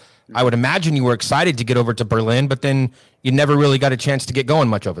so. I would imagine you were excited to get over to Berlin, but then you never really got a chance to get going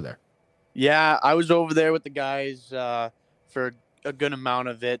much over there. Yeah, I was over there with the guys for a good amount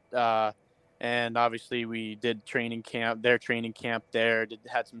of it. And obviously we did their training camp there,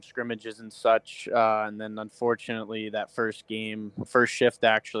 had some scrimmages and such. And then unfortunately that first shift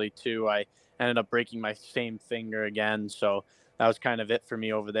actually too, I ended up breaking my same finger again. So that was kind of it for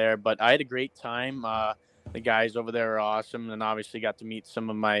me over there. But I had a great time. The guys over there are awesome, and obviously got to meet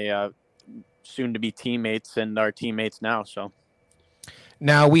some of my soon-to-be teammates and our teammates now. So.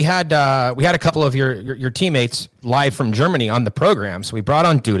 Now we had a couple of your teammates live from Germany on the program. So we brought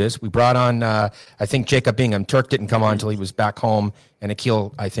on Dudas, we brought on I think Jacob Bingham. Turk didn't come on until he was back home, and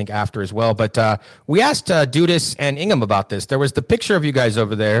Akil I think after as well. But we asked Dudas and Ingham about this. There was the picture of you guys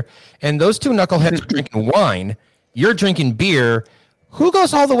over there, and those 2 knuckleheads are drinking wine. You're drinking beer. Who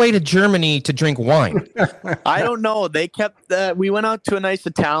goes all the way to Germany to drink wine? I don't know. They kept we went out to a nice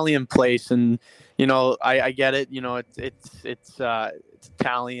Italian place, and I get it. It's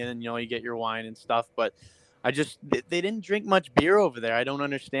Italian, you get your wine and stuff, but they didn't drink much beer over there. I don't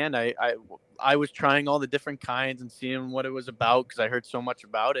understand. I was trying all the different kinds and seeing what it was about because I heard so much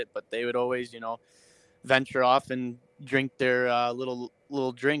about it, but they would always, venture off and drink their little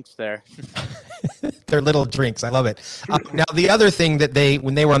drinks there. Their little drinks. I love it. Now, the other thing that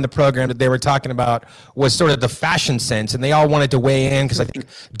when they were on the program that they were talking about was sort of the fashion sense, and they all wanted to weigh in because I think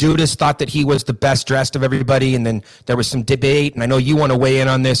Dudas thought that he was the best dressed of everybody, and then there was some debate, and I know you want to weigh in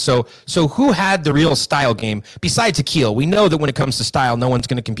on this. So who had the real style game besides Akil? We know that when it comes to style, no one's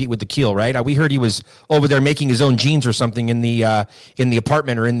going to compete with Akil, right? We heard he was over there making his own jeans or something in the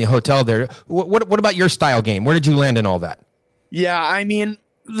apartment or in the hotel there. What about your style game? Where did you land in all that? Yeah, I mean,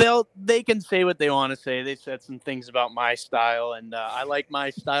 they can say what they want to say. They said some things about my style, and I like my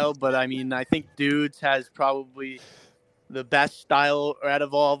style, but I mean, I think Dudes has probably the best style out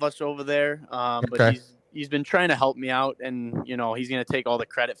of all of us over there. But he's been trying to help me out, and he's going to take all the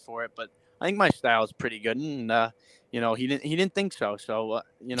credit for it. But I think my style is pretty good, and he didn't think so. So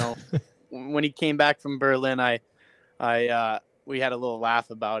when he came back from Berlin, we had a little laugh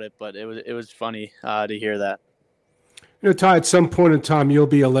about it, but it was funny to hear that. Ty, at some point in time, you'll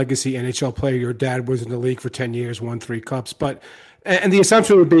be a legacy NHL player. Your dad was in the league for 10 years, won 3 cups. And the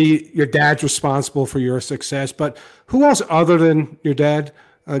assumption would be your dad's responsible for your success. But who else other than your dad,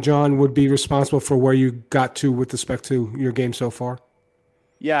 John, would be responsible for where you got to with respect to your game so far?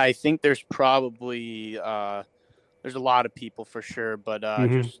 Yeah, I think there's probably there's a lot of people for sure, but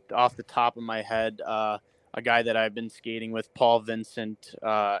just off the top of my head, a guy that I've been skating with, Paul Vincent,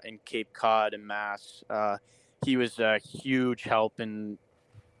 in Cape Cod and Mass. He was a huge help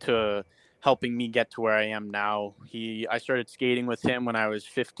to helping me get to where I am now. I started skating with him when I was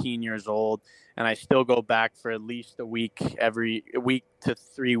 15 years old, and I still go back for at least a week to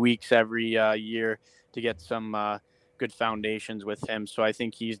 3 weeks every year to get some good foundations with him. So I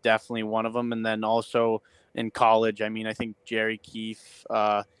think he's definitely one of them. And then also in college, I mean, I think Jerry Keefe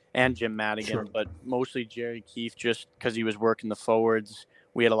and Jim Madigan, but mostly Jerry Keefe, just because he was working the forwards.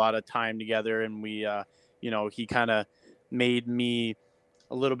 We had a lot of time together, and we, he kind of made me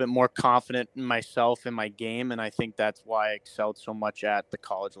a little bit more confident in myself and my game, and I think that's why I excelled so much at the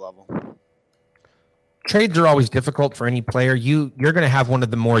college level. Trades are always difficult for any player. You're going to have one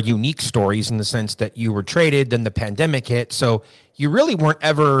of the more unique stories in the sense that you were traded, then the pandemic hit, so you really weren't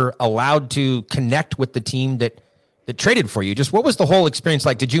ever allowed to connect with the team that traded for you. Just what was the whole experience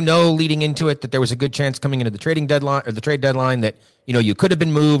like? Did you know leading into it that there was a good chance coming into the trading deadline or the trade deadline that, you could have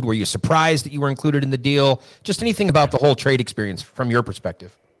been moved? Were you surprised that you were included in the deal? Just anything about the whole trade experience from your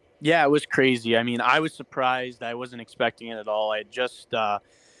perspective. Yeah, it was crazy. I mean, I was surprised. I wasn't expecting it at all. I just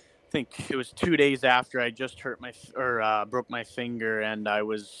think it was 2 days after I just broke my finger, and I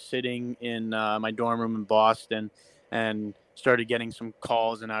was sitting in my dorm room in Boston and started getting some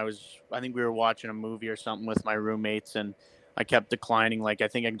calls, and I think we were watching a movie or something with my roommates, and I kept declining. I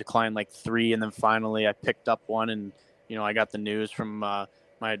think I declined 3, and then finally I picked up one, and I got the news from my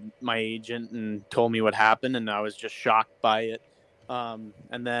agent and told me what happened, and I was just shocked by it. And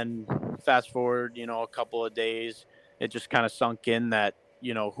then fast forward, a couple of days, it just kind of sunk in that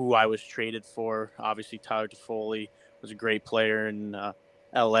who I was traded for. Obviously, Tyler Toffoli was a great player in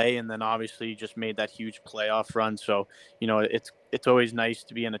LA, and then obviously just made that huge playoff run. So, it's always nice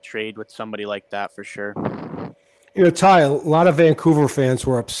to be in a trade with somebody like that for sure. Ty, a lot of Vancouver fans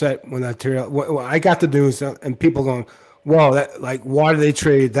were upset when I got the news, and people going, "Whoa, why did they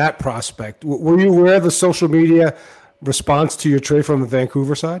trade that prospect?" Were you aware of the social media response to your trade from the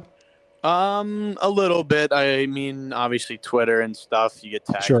Vancouver side? A little bit. I mean, obviously Twitter and stuff, you get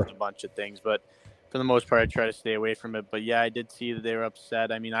tagged in a bunch of things, but for the most part, I try to stay away from it. But yeah, I did see that they were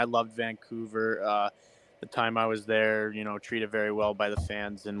upset. I mean, I loved Vancouver. The time I was there, treated very well by the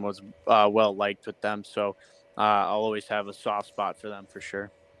fans and was well liked with them. So I'll always have a soft spot for them for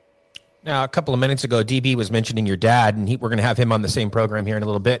sure. Now, a couple of minutes ago, DB was mentioning your dad, and we're going to have him on the same program here in a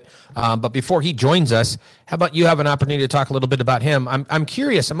little bit. But before he joins us, how about you have an opportunity to talk a little bit about him? I'm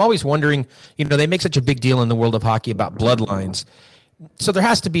curious. I'm always wondering, they make such a big deal in the world of hockey about bloodlines. So there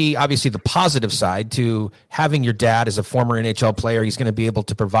has to be, obviously, the positive side to having your dad as a former NHL player. He's going to be able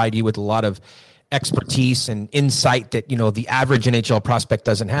to provide you with a lot of expertise and insight that, the average NHL prospect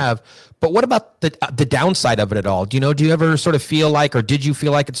doesn't have. But what about the downside of it all? Do you ever sort of feel like, or did you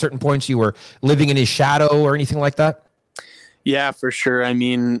feel like at certain points you were living in his shadow or anything like that? Yeah, for sure. I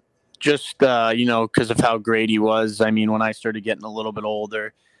mean, just, because of how great he was. I mean, when I started getting a little bit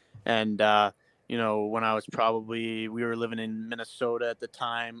older and, when I was we were living in Minnesota at the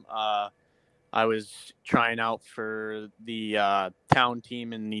time, I was trying out for the town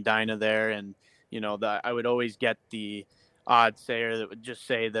team in Edina there, and I would always get the odd sayer that would just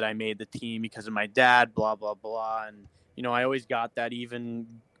say that I made the team because of my dad, blah, blah, blah. And, I always got that even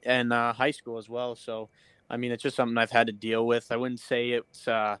in high school as well. So, I mean, it's just something I've had to deal with. I wouldn't say it's,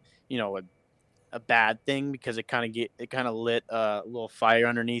 a bad thing because it kind of lit a little fire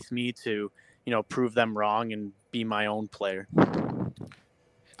underneath me to, prove them wrong and be my own player.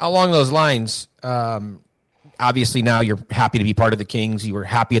 Along those lines, obviously now you're happy to be part of the Kings. You were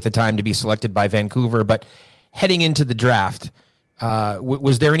happy at the time to be selected by Vancouver, but heading into the draft,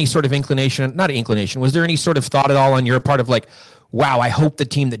 was there any sort of was there any sort of thought at all on your part of wow, I hope the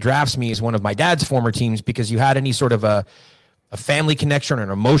team that drafts me is one of my dad's former teams, because you had any sort of a family connection or an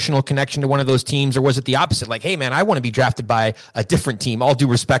emotional connection to one of those teams? Or was it the opposite? Hey man, I want to be drafted by a different team, all due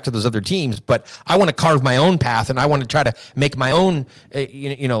respect to those other teams, but I want to carve my own path and I want to try to make my own,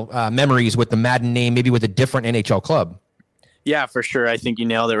 memories with the Madden name, maybe with a different NHL club. Yeah, for sure. I think you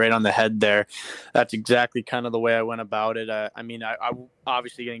nailed it right on the head there. That's exactly kind of the way I went about it. I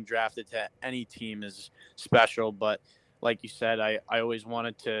obviously getting drafted to any team is special, but like you said, I always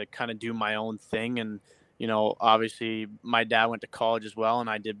wanted to kind of do my own thing. And, obviously my dad went to college as well, and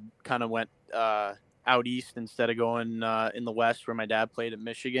I went out east instead of going in the West where my dad played at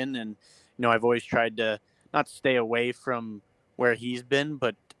Michigan. And, I've always tried to not stay away from where he's been,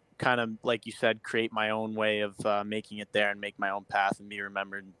 but kind of, like you said, create my own way of making it there and make my own path and be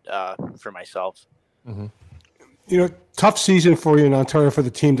remembered for myself. Mm-hmm. Tough season for you in Ontario for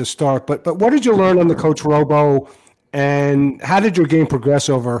the team to start, but what did you learn on the Coach Robo And how did your game progress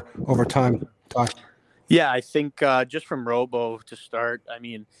over time, Ty? Yeah, I think just from Robo to start, I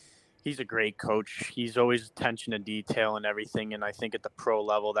mean, he's a great coach. He's always attention to detail and everything. And I think at the pro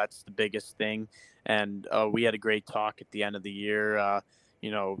level, that's the biggest thing. And we had a great talk at the end of the year,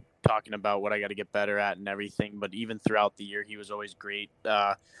 talking about what I got to get better at and everything. But even throughout the year, he was always great.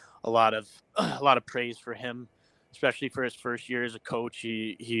 A lot of praise for him, especially for his first year as a coach.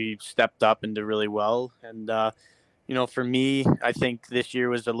 He stepped up and did really well. And, for me, I think this year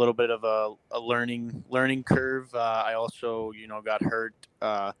was a little bit of a learning curve. I also, got hurt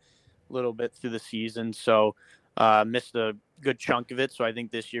a little bit through the season, so missed a good chunk of it. So I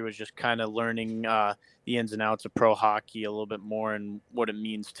think this year was just kind of learning the ins and outs of pro hockey a little bit more and what it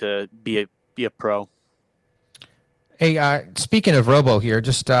means to be a pro. Hey, speaking of Robo here,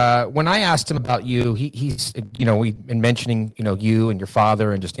 just when I asked him about you, he's we've been mentioning you and your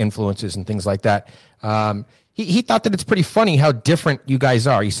father and just influences and things like that. He thought that it's pretty funny how different you guys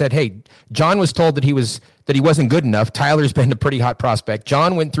are. He said, "Hey, John was told that he wasn't good enough. Tyler's been a pretty hot prospect.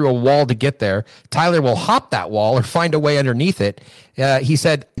 John went through a wall to get there. Tyler will hop that wall or find a way underneath it." He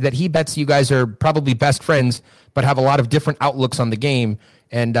said that he bets you guys are probably best friends, but have a lot of different outlooks on the game.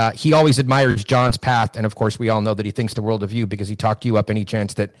 And he always admires John's path. And of course, we all know that he thinks the world of you because he talked you up any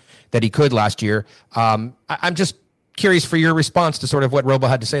chance that he could last year. I'm just curious for your response to sort of what Robo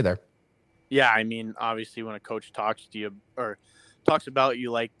had to say there. Yeah, I mean, obviously when a coach talks to you or talks about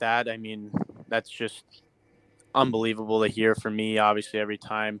you like that, I mean, that's just unbelievable to hear for me, obviously, every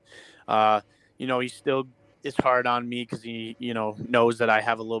time. He still is hard on me because he, knows that I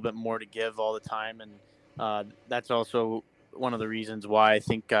have a little bit more to give all the time. And that's also one of the reasons why I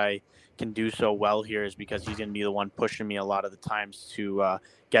think I can do so well here is because he's going to be the one pushing me a lot of the times to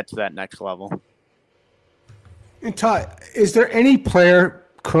get to that next level. And Ty, is there any player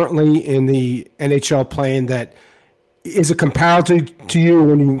currently in the NHL playing that is a comparison to you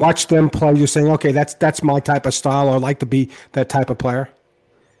when you watch them play? You're saying, okay, that's my type of style, or I'd like to be that type of player.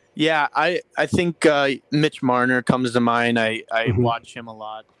 Yeah, I think Mitch Marner comes to mind. I watch him a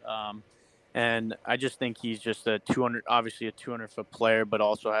lot, and I just think he's just a 200-foot player, but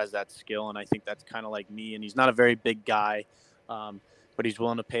also has that skill, and I think that's kind of like me. And he's not a very big guy, but he's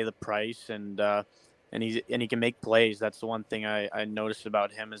willing to pay the price, and he can make plays. That's the one thing I noticed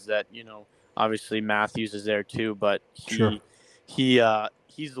about him is that, obviously Matthews is there too, but he's the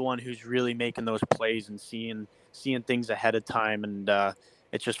one who's really making those plays and seeing things ahead of time. And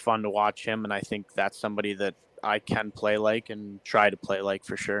it's just fun to watch him. And I think that's somebody that I can play like and try to play like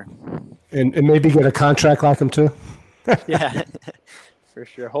for sure. And maybe get a contract like him too. Yeah, for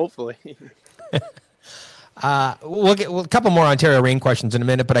sure. Hopefully. We'll get a couple more Ontario Reign questions in a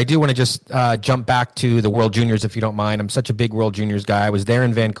minute, but I do want to just jump back to the World Juniors, if you don't mind. I'm such a big World Juniors guy. I was there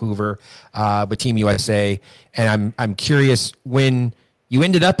in Vancouver with Team USA, and I'm curious, when you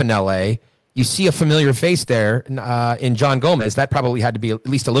ended up in LA, you see a familiar face there in John Gomez. That probably had to be at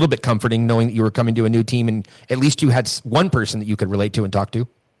least a little bit comforting, knowing that you were coming to a new team, and at least you had one person that you could relate to and talk to.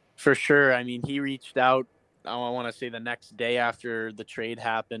 For sure. I mean, he reached out, I want to say the next day after the trade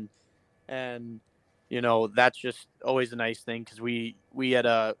happened, and that's just always a nice thing because we had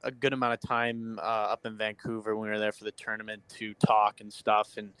a good amount of time up in Vancouver when we were there for the tournament to talk and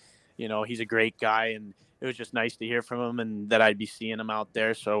stuff. And, he's a great guy, and it was just nice to hear from him and that I'd be seeing him out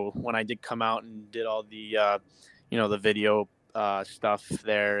there. So when I did come out and did all the, the video stuff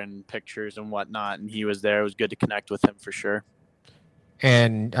there and pictures and whatnot, and he was there, it was good to connect with him for sure.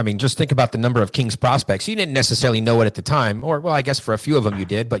 And, I mean, just think about the number of Kings prospects. You didn't necessarily know it at the time, or, well, I guess for a few of them you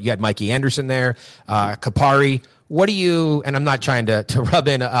did, but you had Mikey Anderson there, Kapari. What do you, and I'm not trying to rub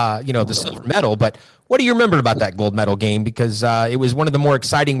in, the silver medal, but what do you remember about that gold medal game? Because it was one of the more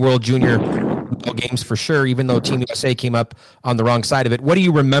exciting World Junior games for sure, even though Team USA came up on the wrong side of it. What do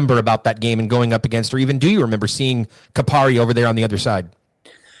you remember about that game and going up against, or even do you remember seeing Kapari over there on the other side?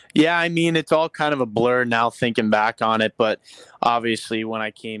 Yeah, I mean, it's all kind of a blur now thinking back on it, but obviously when I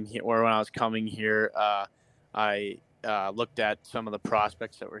came here, or when I was coming here, I looked at some of the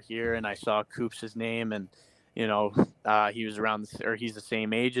prospects that were here, and I saw Coops' name, and he was he's the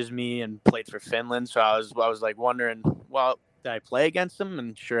same age as me and played for Finland, so I was like wondering, well, did I play against him?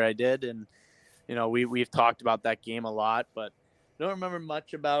 And sure I did, and we've talked about that game a lot, but I don't remember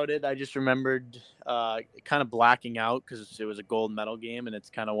much about it. I just remembered kind of blacking out because it was a gold medal game, and it's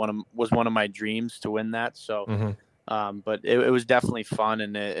kind of was one of my dreams to win that. So, but it was definitely fun,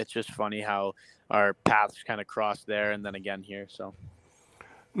 and it's just funny how our paths kind of crossed there, and then again here. So,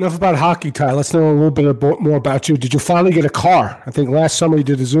 enough about hockey, Ty. Let's know a little bit more about you. Did you finally get a car? I think last summer you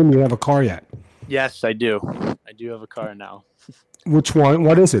did a Zoom. You don't have a car yet. Yes, I do. I do have a car now. Which one?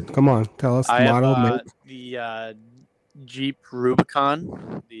 What is it? Come on, tell us the model. The Jeep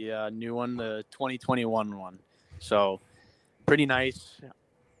Rubicon, the new one, the 2021 one. So pretty nice.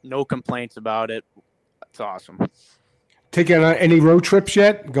 No complaints about it. It's awesome. Taking any road trips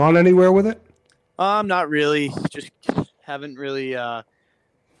yet? Gone anywhere with it? Not really. Just haven't really,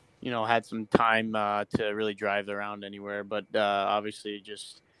 had some time to really drive around anywhere. But obviously,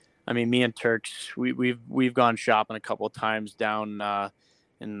 me and Turks, we've gone shopping a couple of times down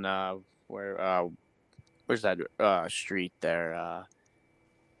in where's that street there?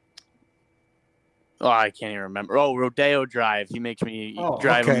 I can't even remember. Oh, Rodeo Drive. He makes me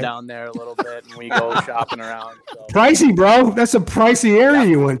drive him down there a little bit, and we go shopping around. So. Pricey, bro. That's a pricey area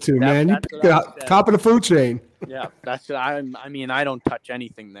you went to, man. You picked the top of the food chain. Yeah, I don't touch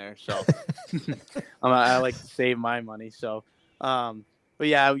anything there, so I like to save my money. So, but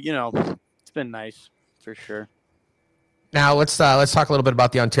yeah, it's been nice for sure. Now let's talk a little bit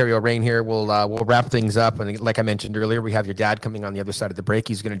about the Ontario Reign here. We'll wrap things up, and like I mentioned earlier, we have your dad coming on the other side of the break.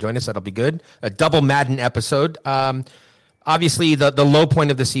 He's going to join us. That'll be good. A double Madden episode. Obviously, the low point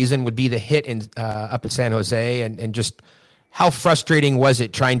of the season would be the hit in up at San Jose, and just how frustrating was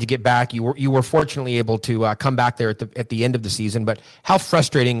it trying to get back? You were fortunately able to come back there at the end of the season, but how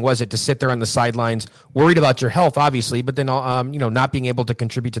frustrating was it to sit there on the sidelines, worried about your health, obviously, but then not being able to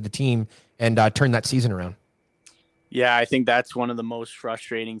contribute to the team and turn that season around? Yeah, I think that's one of the most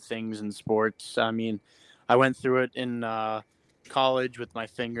frustrating things in sports. I mean, I went through it in college with my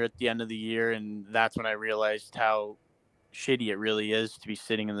finger at the end of the year, and that's when I realized how shitty it really is to be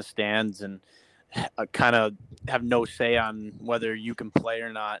sitting in the stands and kind of have no say on whether you can play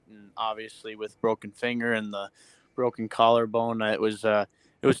or not. And obviously, with broken finger and the broken collarbone, it was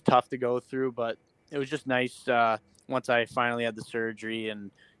tough to go through, but it was just nice once I finally had the surgery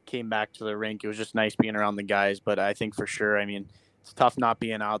and came back to the rink. It was just nice being around the guys, but I think for sure, it's tough not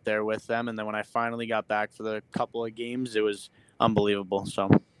being out there with them. And then when I finally got back for the couple of games, it was unbelievable. So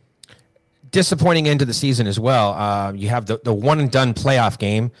disappointing end of the season as well. You have the one and done playoff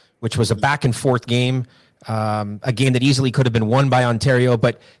game, which was a back and forth game, a game that easily could have been won by Ontario.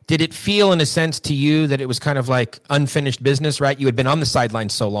 But did it feel in a sense to you that it was kind of like unfinished business, right? You had been on the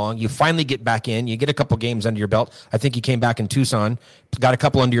sidelines so long. You finally get back in. You get a couple games under your belt. I think you came back in Tucson, got a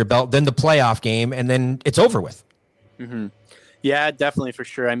couple under your belt, then the playoff game, and then it's over with. Mm-hmm. Yeah, definitely, for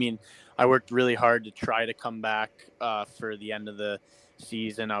sure. I worked really hard to try to come back for the end of the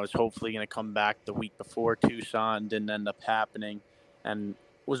season. I was hopefully going to come back the week before Tucson, didn't end up happening, and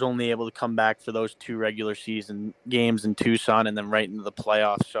was only able to come back for those 2 regular season games in Tucson and then right into the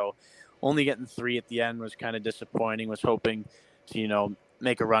playoffs. So only getting 3 at the end was kind of disappointing. Was hoping to,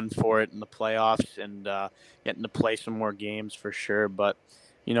 make a run for it in the playoffs and getting to play some more games for sure. But,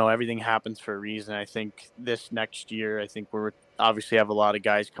 everything happens for a reason. I think this next year, we're obviously have a lot of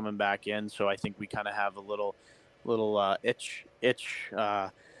guys coming back in. So I think we kind of have a little itch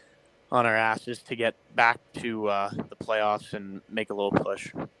on our asses to get back to the playoffs and make a little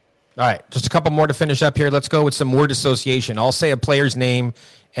push. All right, just a couple more to finish up here. Let's go with some word association. I'll say a player's name,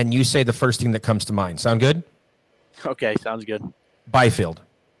 and you say the first thing that comes to mind. Sound good? Okay, sounds good. Byfield.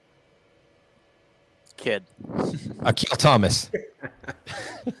 Kid. Akil Thomas.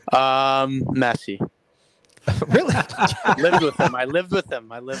 Messi. Really? lived with him. I lived with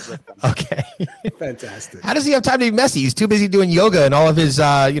him. Okay. Fantastic. How does he have time to be Messi? He's too busy doing yoga and all of his,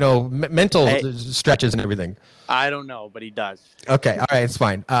 mental stretches and everything. I don't know, but he does. Okay. All right. It's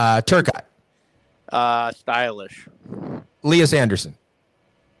fine. Turcotte. Stylish. Elias Anderson.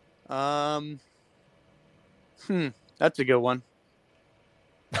 That's a good one.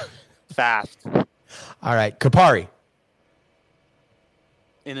 Fast. All right. Kapari.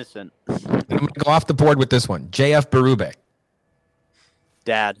 Innocent. I'm going to go off the board with this one. JF Berube.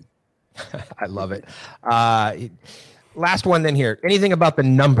 Dad. I love it. Last one then here. Anything about the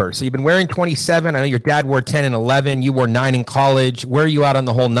number? So you've been wearing 27. I know your dad wore 10 and 11. You wore 9 in college. Where are you out on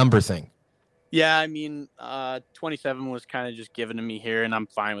the whole number thing? Yeah, 27 was kind of just given to me here, and I'm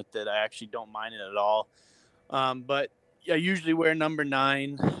fine with it. I actually don't mind it at all. But I usually wear number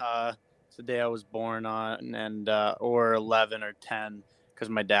 9. It's the day I was born on, and or 11 or 10 because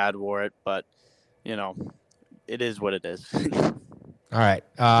my dad wore it. But, it is what it is. All right.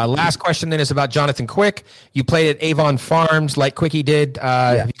 Last question then is about Jonathan Quick. You played at Avon Farms like Quickie did.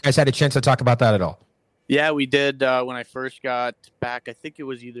 Have you guys had a chance to talk about that at all? Yeah, we did. When I first got back, I think it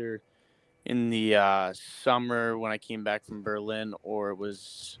was either in the summer when I came back from Berlin, or it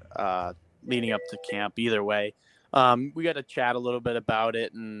was leading up to camp. Either way, we got to chat a little bit about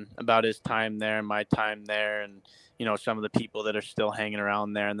it and about his time there and my time there, and some of the people that are still hanging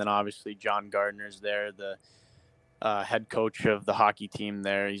around there. And then obviously John Gardner's there, the head coach of the hockey team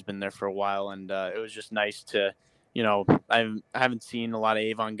there. He's been there for a while, and it was just nice to I haven't seen a lot of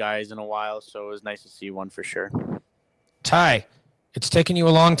Avon guys in a while, so it was nice to see one for sure. Ty, it's taken you a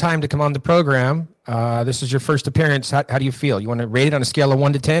long time to come on the program. This is your first appearance. How do you feel? You want to rate it on a scale of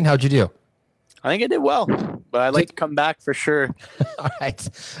 1 to 10? How'd you do? I think I did well, but I'd like to come back for sure. All right.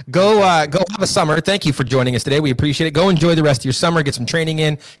 Go have a summer. Thank you for joining us today. We appreciate it. Go enjoy the rest of your summer. Get some training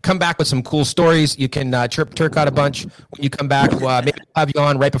in. Come back with some cool stories. You can chirp Turk out a bunch when you come back. Maybe we'll have you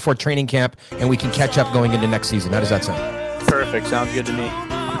on right before training camp, and we can catch up going into next season. How does that sound? Perfect. Sounds good to me.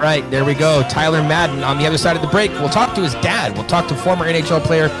 All right, there we go. Tyler Madden on the other side of the break. We'll talk to his dad. We'll talk to former NHL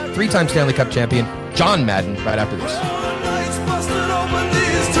player, 3-time Stanley Cup champion, John Madden, right after this.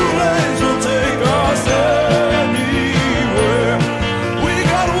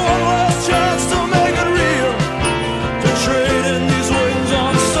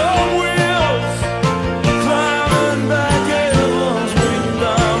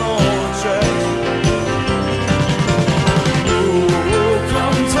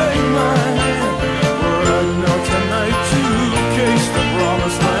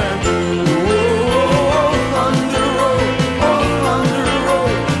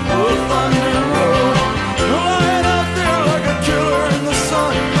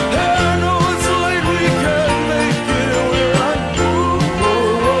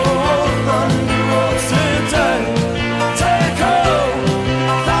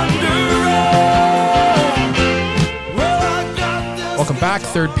 Back,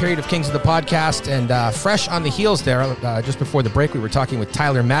 third period of Kings of the Podcast, and fresh on the heels there, just before the break, we were talking with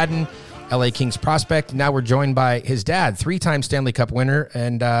Tyler Madden, LA Kings prospect. Now we're joined by his dad, 3-time Stanley Cup winner,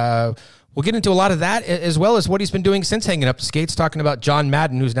 and we'll get into a lot of that, as well as what he's been doing since hanging up the skates, talking about John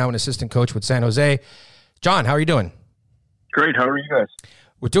Madden, who's now an assistant coach with San Jose. John, how are you doing? Great. How are you guys?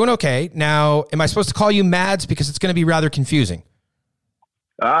 We're doing okay. Now, am I supposed to call you Mads, because it's going to be rather confusing?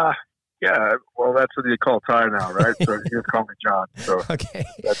 Yeah, well, that's what you call Ty now, right? So you just call me John. So okay.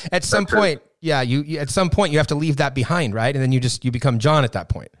 At some point, you at some point you have to leave that behind, right? And then you become John at that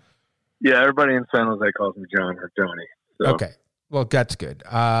point. Yeah, everybody in San Jose calls me John or Johnny. So. Okay, well, that's good.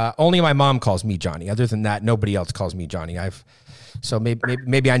 Only my mom calls me Johnny. Other than that, nobody else calls me Johnny. So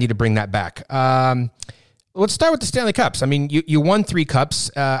maybe I need to bring that back. Let's start with the Stanley Cups. I mean, you won 3 cups.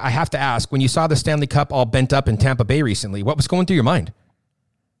 I have to ask, when you saw the Stanley Cup all bent up in Tampa Bay recently, what was going through your mind?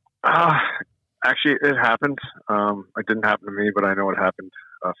 Actually, it happened. It didn't happen to me, but I know it happened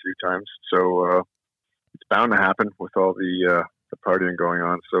a few times. So it's bound to happen with all the partying going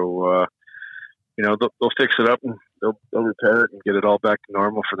on. So they'll fix it up and they'll repair it and get it all back to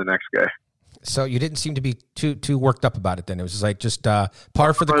normal for the next guy. So you didn't seem to be too worked up about it then. It was just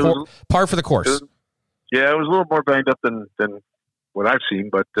par for the course. Yeah, it was a little more banged up than what I've seen,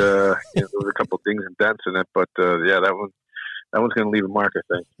 but there was a couple of things and dents in it. But that one's going to leave a mark,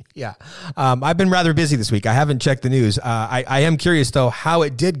 I think. Yeah. I've been rather busy this week. I haven't checked the news. I am curious, though, how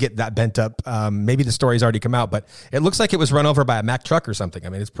it did get that bent up. Maybe the story's already come out, but it looks like it was run over by a Mack truck or something. I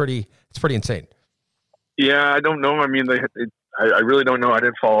mean, it's pretty insane. Yeah, I don't know. I mean, I really don't know. I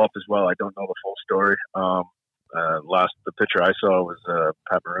didn't follow up as well. I don't know the full story. The picture I saw was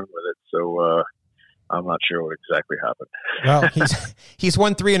Pat Maroon with it, so I'm not sure what exactly happened. Well, he's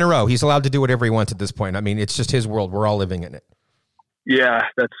won 3 in a row. He's allowed to do whatever he wants at this point. I mean, it's just his world. We're all living in it. Yeah,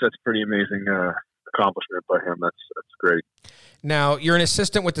 that's pretty amazing accomplishment by him. That's great. Now, you're an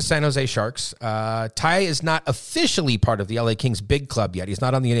assistant with the San Jose Sharks. Ty is not officially part of the LA Kings big club yet. He's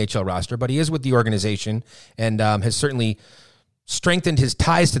not on the NHL roster, but he is with the organization and has certainly strengthened his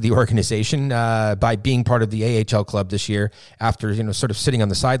ties to the organization by being part of the AHL club this year after, sort of sitting on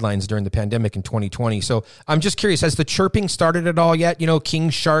the sidelines during the pandemic in 2020. So I'm just curious, has the chirping started at all yet?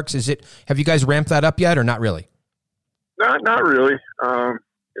 Kings, Sharks, have you guys ramped that up yet or not really? Not really. I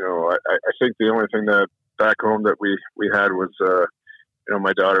think the only thing that back home that we had was,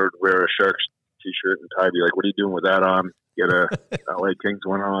 my daughter would wear a Sharks t-shirt and Ty be like, "What are you doing with that on?" Get a LA Kings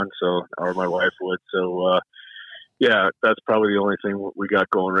one on, or my wife would. So, yeah, that's probably the only thing we got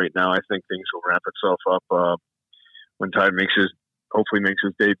going right now. I think things will ramp itself up when Ty hopefully makes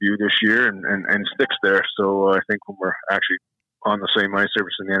his debut this year and sticks there. So I think when we're actually on the same ice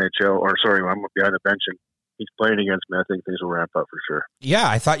surface in the NHL, I'm behind the bench and he's playing against me, I think things will ramp up for sure. Yeah,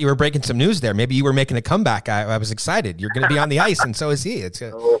 I thought you were breaking some news there. Maybe you were making a comeback. I was excited. You're going to be on the ice, and so is he.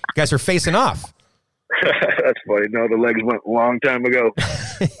 You guys are facing off. That's funny. No, the legs went a long time ago.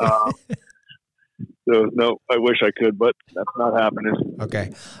 So, no, I wish I could, but that's not happening.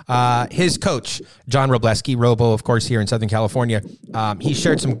 Okay. His coach, John Robleski, Robo, of course, here in Southern California, he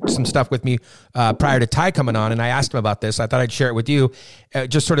shared some stuff with me prior to Ty coming on, and I asked him about this. I thought I'd share it with you.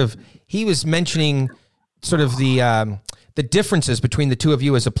 He was mentioning sort of the differences between the two of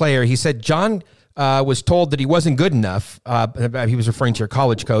you as a player. He said John was told that he wasn't good enough. He was referring to your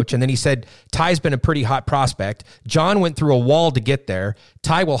college coach. And then he said, Ty's been a pretty hot prospect. John went through a wall to get there.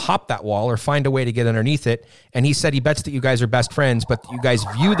 Ty will hop that wall or find a way to get underneath it. And he said he bets that you guys are best friends, but you guys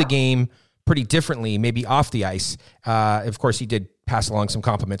view the game pretty differently, maybe off the ice. Of course, he did pass along some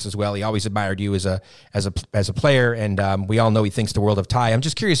compliments as well. He always admired you as a player, and we all know he thinks the world of Ty. I'm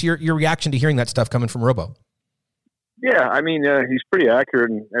just curious, your reaction to hearing that stuff coming from Robo. Yeah, I mean, he's pretty accurate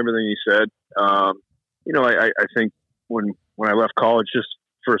in everything he said. I think when I left college, just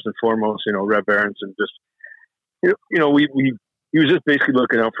first and foremost, Rev Aronson just, he was just basically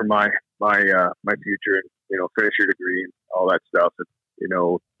looking out for my future and, finish your degree and all that stuff. And,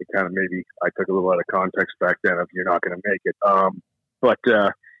 it kind of maybe I took a little out of context back then of you're not going to make it. But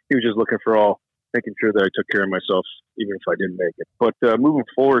he was just looking for making sure that I took care of myself, even if I didn't make it. But moving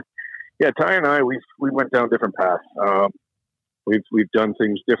forward, yeah, Ty and I, we went down different paths. We've done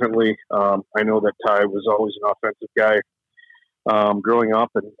things differently. I know that Ty was always an offensive guy growing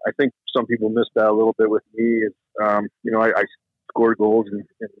up, and I think some people missed that a little bit with me. I scored goals in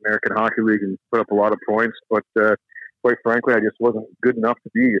the American Hockey League and put up a lot of points, but quite frankly, I just wasn't good enough to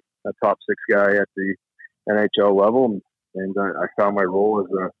be a top six guy at the NHL level, and I found my role as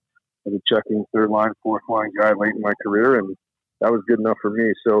a checking third line, fourth line guy late in my career, and that was good enough for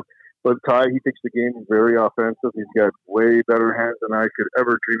me. So. But Ty, he takes the game very offensive. He's got way better hands than I could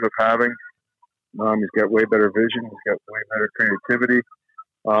ever dream of having. He's got way better vision. He's got way better creativity.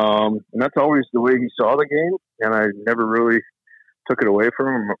 And that's always the way he saw the game. And I never really took it away from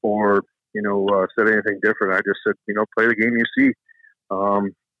him or, said anything different. I just said, play the game you see.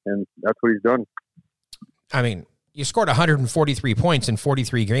 And that's what he's done. I mean, you scored 143 points in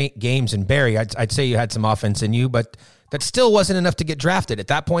 43 games in Barrie. I'd say you had some offense in you, but that still wasn't enough to get drafted. At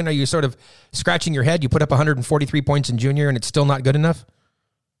that point, are you sort of scratching your head? You put up 143 points in junior and it's still not good enough?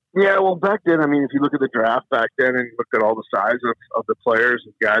 Yeah, well, back then, I mean, if you look at the draft back then and looked at all the size of the players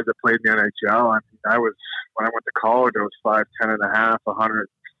and guys that played in the NHL, when I went to college, I was 5'10" and a half,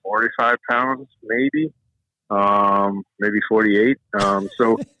 145 pounds, maybe 48.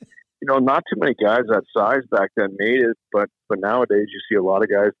 So, not too many guys that size back then made it, but nowadays you see a lot of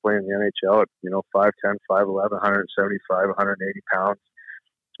guys playing in the NHL at, 5'10", 5'11", 175, 180 pounds.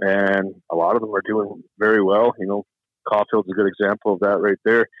 And a lot of them are doing very well. Caulfield's a good example of that right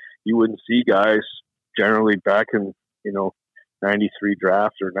there. You wouldn't see guys generally back in, 93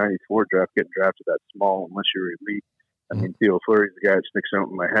 draft or 94 draft getting drafted that small unless you're elite. I mean, Theo Fleury's the guy that sticks out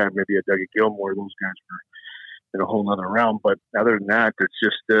in my head. Maybe a Dougie Gilmore. Those guys were in a whole nother realm. But other than that, it's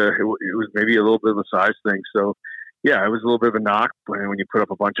just, it was maybe a little bit of a size thing. So, yeah, it was a little bit of a knock when you put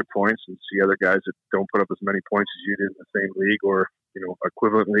up a bunch of points and see other guys that don't put up as many points as you did in the same league or,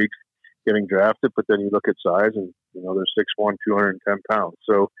 equivalent leagues getting drafted. But then you look at size and, they're 6'1", 210 pounds.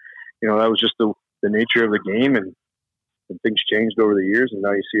 So, that was just the nature of the game and things changed over the years and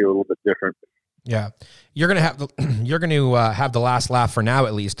now you see it a little bit different. Yeah, you're going to have the last laugh for now,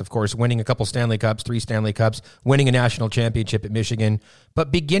 at least, of course, winning a couple Stanley Cups, 3 Stanley Cups, winning a national championship at Michigan,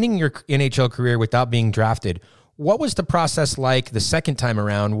 but beginning your NHL career without being drafted. What was the process like the second time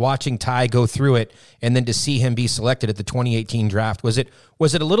around, watching Ty go through it and then to see him be selected at the 2018 draft? Was it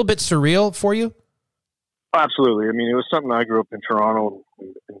a little bit surreal for you? Absolutely. I mean, it was something I grew up in Toronto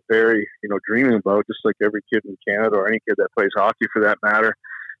and very, dreaming about, just like every kid in Canada or any kid that plays hockey for that matter.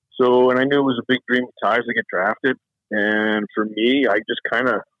 So, and I knew it was a big dream of Ty's to get drafted. And for me, I just kind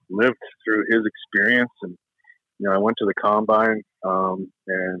of lived through his experience. And, I went to the combine and,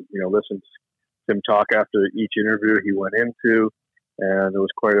 listened to him talk after each interview he went into. And there was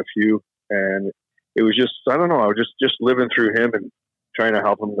quite a few. And it was just, I don't know, I was just living through him and trying to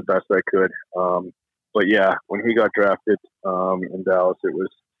help him the best I could. But yeah, when he got drafted in Dallas, it was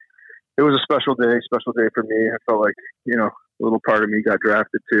a special day for me. I felt like, a little part of me got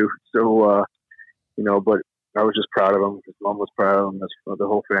drafted too. So, but I was just proud of him. His mom was proud of him. The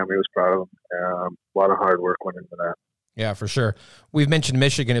whole family was proud of him. A lot of hard work went into that. Yeah, for sure. We've mentioned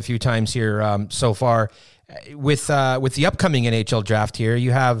Michigan a few times here so far. With the upcoming NHL draft here,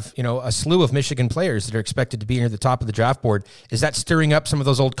 you have, a slew of Michigan players that are expected to be near the top of the draft board. Is that stirring up some of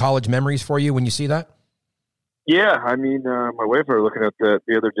those old college memories for you when you see that? Yeah, I mean, my wife and I were looking at that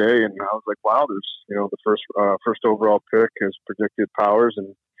the other day, and I was like, "Wow, there's the first overall pick has predicted Powers,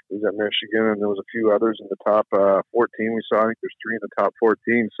 and he's at Michigan, and there was a few others in the top 14 we saw. I think there's 3 in the top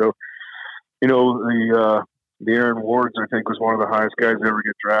 14. So, the Aaron Wards I think was one of the highest guys to ever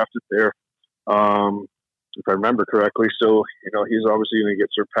get drafted there, if I remember correctly. So, he's obviously going to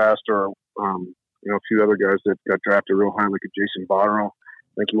get surpassed, or a few other guys that got drafted real high, like a Jason Botterill.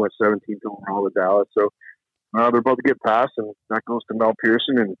 I think he went 17th overall to Dallas. So. They're about to get passed, and that goes to Mel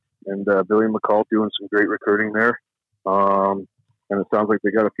Pearson. And and Billy McCall doing some great recruiting there. And it sounds like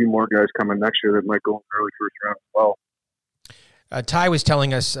they got a few more guys coming next year that might go in the early first round as well. Ty was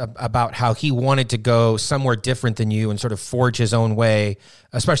telling us about how he wanted to go somewhere different than you and sort of forge his own way,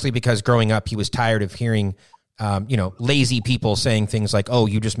 especially because growing up he was tired of hearing, lazy people saying things like, "Oh,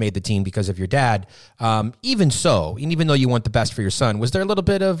 you just made the team because of your dad." Even so, and even though you want the best for your son, was there a little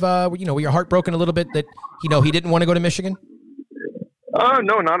bit of, were your heart broken a little bit that, he didn't want to go to Michigan?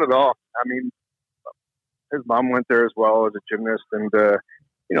 No, not at all. I mean, his mom went there as well as a gymnast, and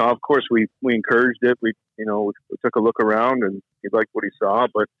of course we encouraged it. We took a look around, and he liked what he saw.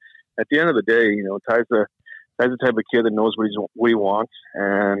 But at the end of the day, Ty's the type of kid that knows what he wants,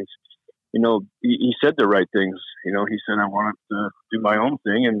 and he said the right things. He said, "I wanted to do my own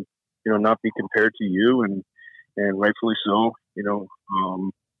thing, and not be compared to you," and rightfully so.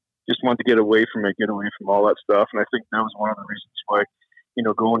 Just want to get away from all that stuff. And I think that was one of the reasons why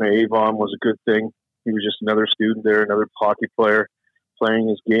going to Avon was a good thing. He was just another student there, another hockey player playing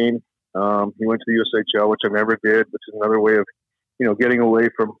his game. He went to the USHL, which I never did, which is another way of, getting away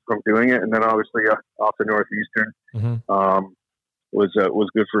from doing it. And then obviously off to Northeastern was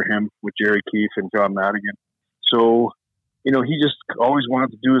good for him with Jerry Keefe and John Madigan. So, he just always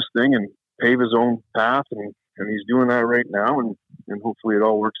wanted to do his thing and pave his own path, and he's doing that right now, and hopefully it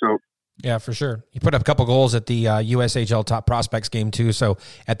all works out. Yeah, for sure. He put up a couple goals at the USHL Top Prospects game too. So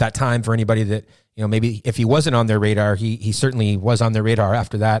at that time, for anybody that, maybe if he wasn't on their radar, he certainly was on their radar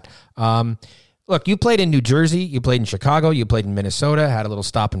after that. Look, you played in New Jersey, you played in Chicago, you played in Minnesota, had a little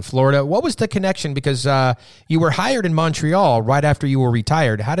stop in Florida. What was the connection? Because you were hired in Montreal right after you were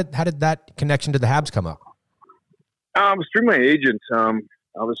retired. How did that connection to the Habs come up? It was through my agent.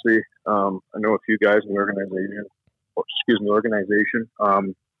 Obviously, I know a few guys in the organization.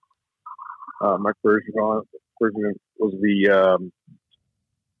 Mark Bergeron was the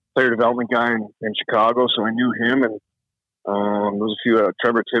player development guy in Chicago, so I knew him, and there was a few.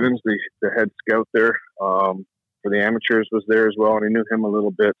 Trevor Tibbins, the head scout there for the amateurs, was there as well, and I knew him a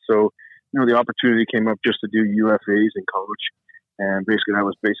little bit. So, the opportunity came up just to do UFAs in college, and basically that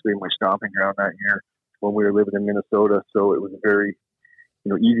was my stomping ground that year when we were living in Minnesota. So it was very,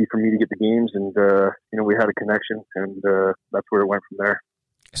 easy for me to get the games, and we had a connection, and that's where it went from there.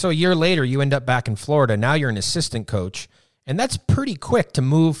 So a year later, you end up back in Florida. Now you're an assistant coach, and that's pretty quick to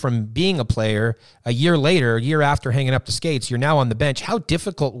move from being a player. A year after hanging up the skates, you're now on the bench. How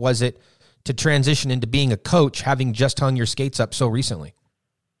difficult was it to transition into being a coach, having just hung your skates up so recently?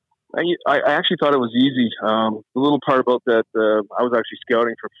 I actually thought it was easy. The little part about that, I was actually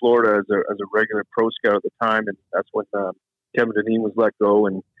scouting for Florida as a regular pro scout at the time, and that's when Kevin Dineen was let go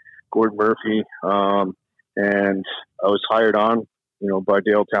and Gordon Murphy, and I was hired on, by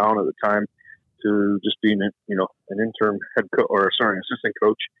Dale Town at the time to just be an interim assistant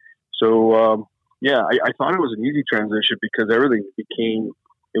coach. So, I thought it was an easy transition because everything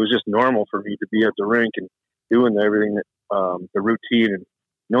it was just normal for me to be at the rink and doing everything, the routine and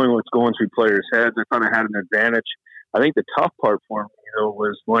knowing what's going through players' heads. I thought I had an advantage. I think the tough part for me,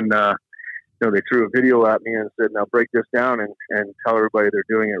 was when, they threw a video at me and said, "Now break this down and tell everybody they're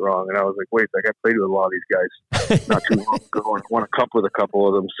doing it wrong." And I was like, wait, I played with a lot of these guys not too long ago and won a cup with a couple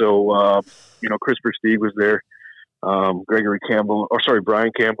of them. So, Chris Prestige was there. Brian Campbell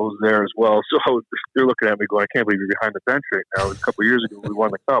was there as well. So they're looking at me going, "I can't believe you're behind the bench right now." It was a couple of years ago we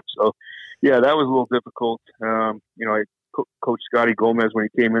won the cup. So, yeah, that was a little difficult. I coached Scotty Gomez when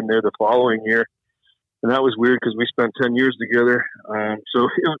he came in there the following year. And that was weird because we spent 10 years together. So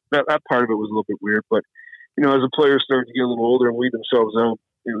that part of it was a little bit weird. But, as the players started to get a little older and weed themselves out,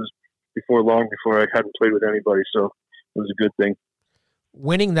 it was long before I hadn't played with anybody. So it was a good thing.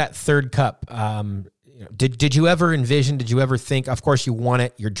 Winning that third cup, did you ever envision, did you ever think, of course you won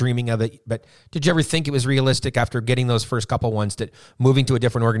it, you're dreaming of it, but did you ever think it was realistic after getting those first couple ones that moving to a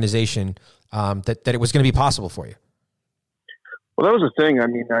different organization, that it was going to be possible for you? Well, that was the thing. I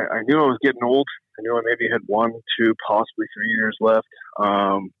mean, I knew I was getting old. I knew I maybe had 1, 2, possibly 3 years left.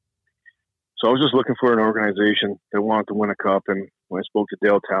 So I was just looking for an organization that wanted to win a cup. And when I spoke to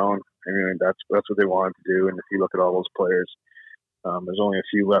Dale Town, that's what they wanted to do. And if you look at all those players, there's only a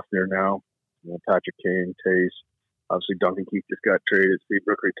few left there now. Patrick Kane, Taze, obviously Duncan Keith just got traded. Steve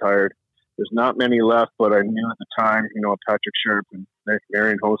Brook retired. There's not many left, but I knew at the time, Patrick Sharp and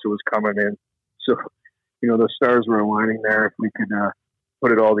Marion Hossa was coming in. So, the stars were aligning there if we could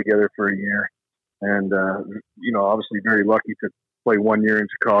put it all together for a year. And, obviously very lucky to play 1 year in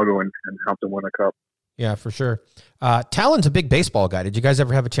Chicago and help them win a cup. Yeah, for sure. Talon's a big baseball guy. Did you guys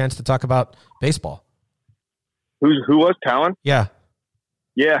ever have a chance to talk about baseball? Who was Talon? Yeah.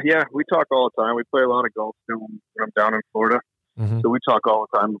 Yeah. We talk all the time. We play a lot of golf still when I'm down in Florida. So we talk all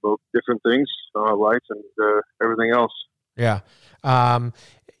the time about different things, life and everything else. Yeah.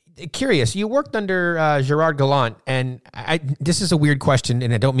 Curious, you worked under Gerard Gallant, and this is a weird question,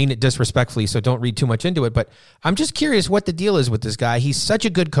 and I don't mean it disrespectfully, so don't read too much into it, but I'm just curious what the deal is with this guy. He's such a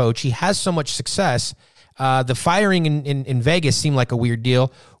good coach. He has so much success. The firing in Vegas seemed like a weird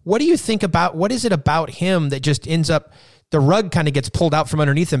deal. What do you think about, what is it about him that just ends up, the rug kind of gets pulled out from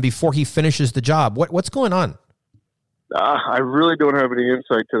underneath him before he finishes the job? What's going on? I really don't have any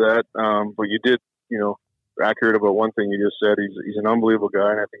insight to that, but you did, accurate about one thing you just said. He's an unbelievable guy,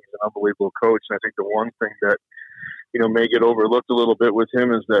 and I think he's an unbelievable coach. And I think the one thing that, may get overlooked a little bit with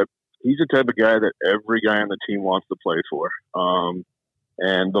him is that he's the type of guy that every guy on the team wants to play for.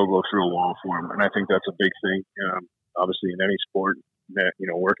 And they'll go through a wall for him. And I think that's a big thing. Obviously in any sport that,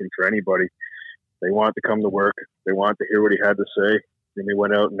 working for anybody, they want to come to work. They want to hear what he had to say. And they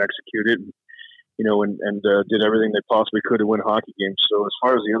went out and executed and did everything they possibly could to win hockey games. So as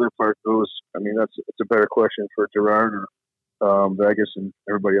far as the other part goes, it's a better question for Gerard or Vegas and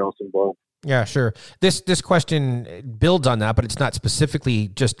everybody else involved. Yeah, sure. This question builds on that, but it's not specifically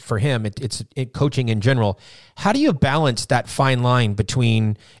just for him. It's coaching in general. How do you balance that fine line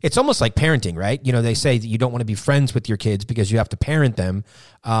between, it's almost like parenting, right? They say that you don't want to be friends with your kids because you have to parent them.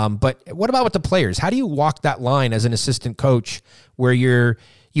 But what about with the players? How do you walk that line as an assistant coach where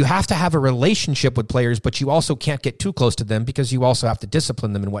you have to have a relationship with players, but you also can't get too close to them because you also have to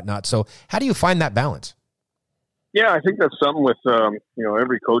discipline them and whatnot. So how do you find that balance? Yeah, I think that's something with,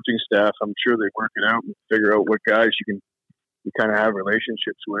 every coaching staff. I'm sure they work it out and figure out what guys you kind of have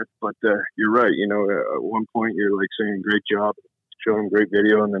relationships with. But you're right. At one point you're like saying, great job, showing great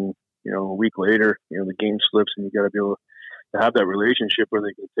video. And then, a week later, the game slips and you got to be able to have that relationship where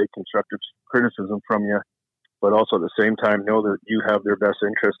they can take constructive criticism from you, but also at the same time know that you have their best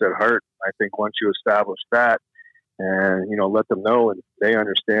interest at heart. I think once you establish that and, let them know and they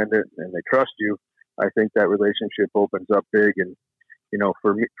understand it and they trust you, I think that relationship opens up big. And,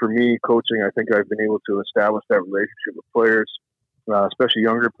 for me coaching, I think I've been able to establish that relationship with players, especially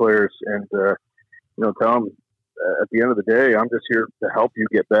younger players, and, tell them at the end of the day, I'm just here to help you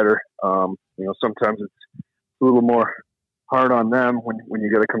get better. Sometimes it's a little more hard on them when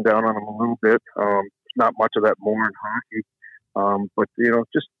you got to come down on them a little bit. Not much of that more in hockey, but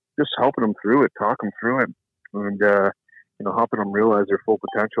just helping them through it, talking through it, and helping them realize their full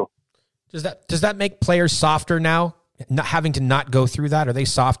potential. Does that make players softer now? Not having to not go through that, are they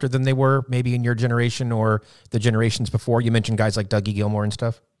softer than they were maybe in your generation or the generations before? You mentioned guys like Dougie Gilmore and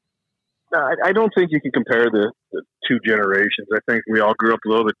stuff. No, I don't think you can compare the two generations. I think we all grew up a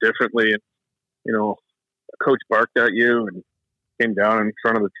little bit differently, and a coach barked at you and came down in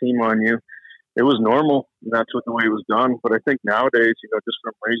front of the team on you. It was normal, and that's what the way it was done. But I think nowadays, just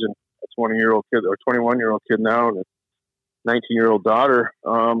from raising a 20-year-old kid or 21-year-old kid now and a 19-year-old daughter,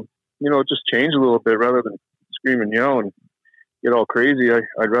 just change a little bit rather than scream and yell and get all crazy.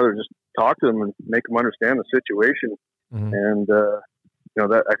 I'd rather just talk to them and make them understand the situation. Mm-hmm. And,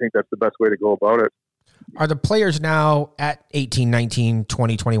 I think that's the best way to go about it. Are the players now at 18, 19,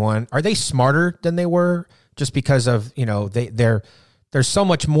 20, 21, are they smarter than they were just because of, they're so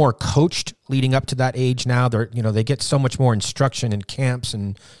much more coached leading up to that age now. They get so much more instruction in camps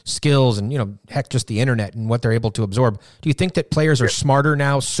and skills and, heck, just the internet and what they're able to absorb. Do you think that players are smarter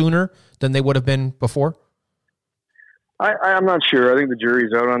now sooner than they would have been before? I'm not sure. I think the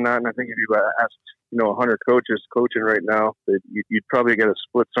jury's out on that. And I think if you asked, 100 coaches coaching right now, you'd probably get a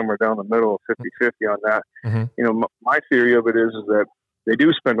split somewhere down the middle of 50-50 on that. Mm-hmm. My theory of it is that they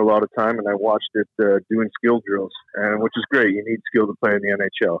do spend a lot of time, and I watched it doing skill drills, and which is great. You need skill to play in the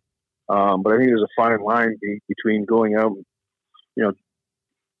NHL. But I think there's a fine line between going out and,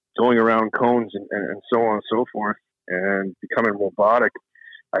 going around cones and so on and so forth and becoming robotic.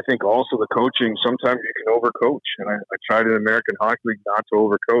 I think also the coaching, sometimes you can overcoach. And I tried in American Hockey League not to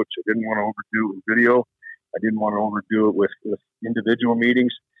overcoach. I didn't want to overdo it with video. I didn't want to overdo it with individual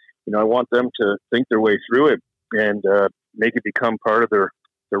meetings. I want them to think their way through it and make it become part of their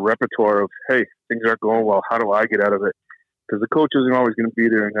repertoire of, hey, things aren't going well. How do I get out of it? Because the coach isn't always going to be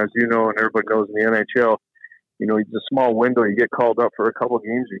there. And as you know, and everybody knows in the NHL, it's a small window. You get called up for a couple of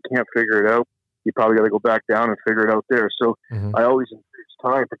games. You can't figure it out. You probably got to go back down and figure it out there. So mm-hmm. I always encourage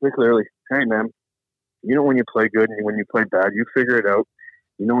time, particularly, hey, man, when you play good and when you play bad, you figure it out.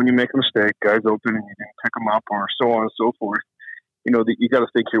 When you make a mistake, guys open and you didn't pick them up or so on and so forth. You got to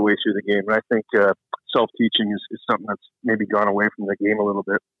think your way through the game. And I think self-teaching is something that's maybe gone away from the game a little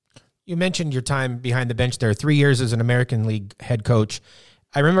bit. You mentioned your time behind the bench there, 3 years as an American League head coach.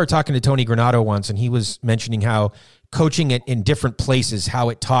 I remember talking to Tony Granato once, and he was mentioning how coaching it in different places, how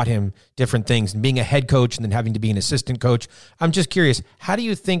it taught him different things, and being a head coach and then having to be an assistant coach. I'm just curious, how do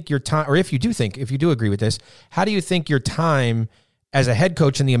you think your time, or if you do agree with this, how do you think your time as a head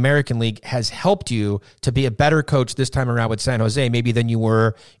coach in the American League has helped you to be a better coach this time around with San Jose, maybe than you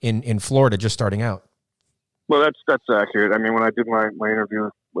were in Florida just starting out? Well, that's accurate. I mean, when I did my interview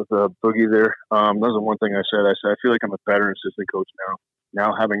with Boogie there, that was the one thing I said. I said, I feel like I'm a better assistant coach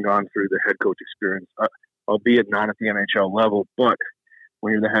now having gone through the head coach experience, albeit not at the NHL level, but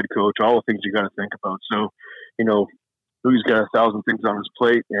when you're the head coach, all the things you got to think about. So, Boogie's got 1,000 things on his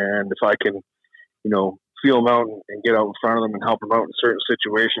plate, and if I can, feel him out and get out in front of them and help him out in certain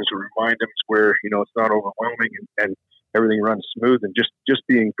situations to remind him where, it's not overwhelming and everything runs smooth, and just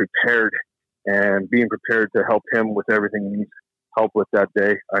being prepared and being prepared to help him with everything he needs help with that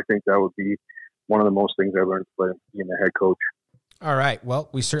day. I think that would be one of the most things I learned by being a head coach. All right. Well,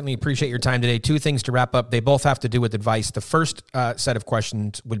 we certainly appreciate your time today. Two things to wrap up. They both have to do with advice. The first set of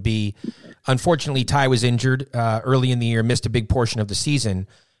questions would be, unfortunately, Ty was injured early in the year, missed a big portion of the season.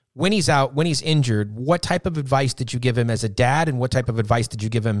 When he's out, when he's injured, what type of advice did you give him as a dad, and what type of advice did you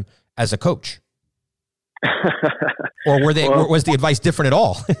give him as a coach? Or was the advice different at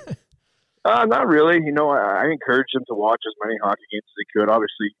all? Not really. I encouraged him to watch as many hockey games as he could.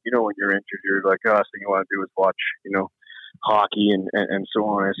 Obviously, when you're injured, you're like, oh, thing you want to do is watch, hockey and so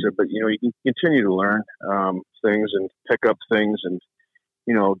on. I said, but you can continue to learn things and pick up things, and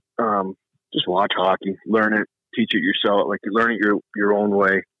just watch hockey, learn it, teach it yourself, like you learn it your own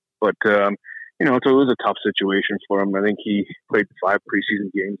way. But it was a tough situation for him. I think he played 5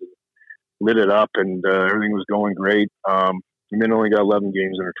 preseason games and lit it up, and everything was going great. And then only got 11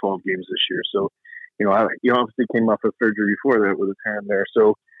 games under 12 games this year. So, he obviously came off of surgery before that with his hand there.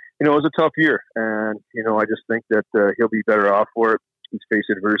 So, it was a tough year. And, I just think that he'll be better off for it. He's faced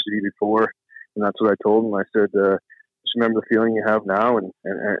adversity before. And that's what I told him. I said, just remember the feeling you have now and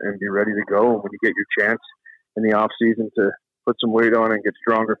be ready to go. And when you get your chance in the off season to put some weight on and get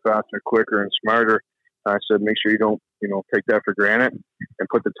stronger, faster, quicker, and smarter, I said, make sure you don't, take that for granted and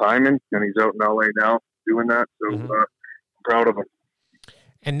put the time in. And he's out in LA now doing that. So, proud of him.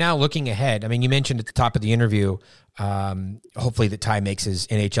 And now looking ahead, I mean, you mentioned at the top of the interview, hopefully that Ty makes his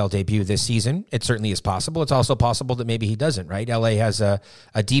NHL debut this season. It certainly is possible. It's also possible that maybe he doesn't, right? LA has a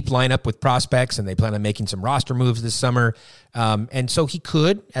deep lineup with prospects, and they plan on making some roster moves this summer. And so he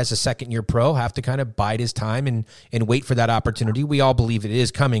could, as a second-year pro, have to kind of bide his time and wait for that opportunity. We all believe it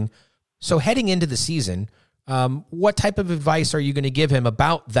is coming. So heading into the season, what type of advice are you going to give him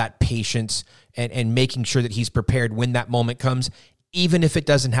about that patience and making sure that he's prepared when that moment comes, even if it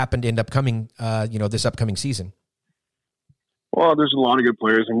doesn't happen to end up coming, this upcoming season? Well, there's a lot of good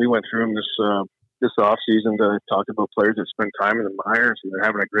players, and we went through them this off season to talk about players that spend time in the minors and they're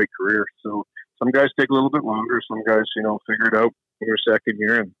having a great career. So some guys take a little bit longer. Some guys, figure it out in their second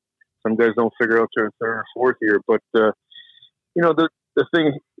year, and some guys don't figure out their third or fourth year. But the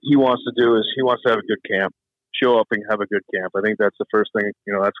thing he wants to do is he wants to have a good camp. Show up and have a good camp. I think that's the first thing,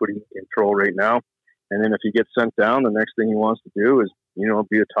 that's what he can control right now. And then if he gets sent down, the next thing he wants to do is,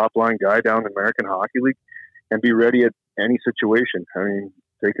 be a top line guy down in the American Hockey League and be ready at any situation. I mean,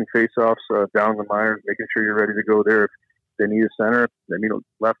 taking face-offs down the minors, making sure you're ready to go there. If they need a center,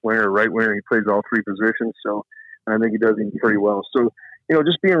 left winger or right winger, he plays all 3 positions. So, and I think he does it pretty well. So,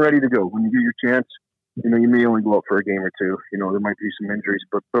 just being ready to go when you get your chance. You may only go out for a game or 2. There might be some injuries,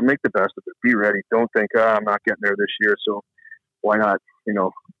 but make the best of it. Be ready. Don't think, I'm not getting there this year, so why not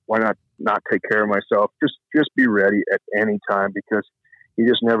take care of myself? Just be ready at any time, because you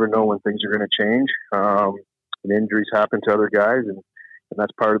just never know when things are going to change. And injuries happen to other guys, and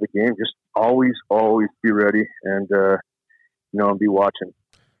that's part of the game. Just always be ready and be watching.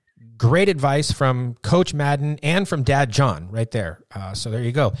 Great advice from Coach Madden and from Dad John right there. So there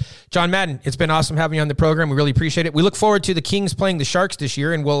you go. John Madden, it's been awesome having you on the program. We really appreciate it. We look forward to the Kings playing the Sharks this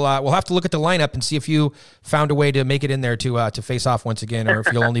year, and we'll have to look at the lineup and see if you found a way to make it in there to face off once again, or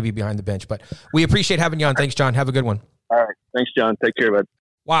if you'll only be behind the bench. But we appreciate having you on. Thanks, John. Have a good one. All right. Thanks, John. Take care, bud.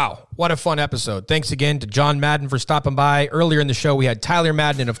 Wow, what a fun episode. Thanks again to John Madden for stopping by. Earlier in the show, we had Tyler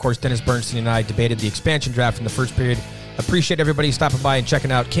Madden, and of course, Dennis Bernstein and I debated the expansion draft in the first period. Appreciate everybody stopping by and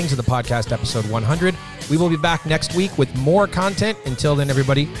checking out Kings of the Podcast episode 100. We will be back next week with more content. Until then,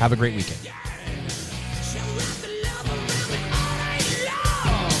 everybody, have a great weekend.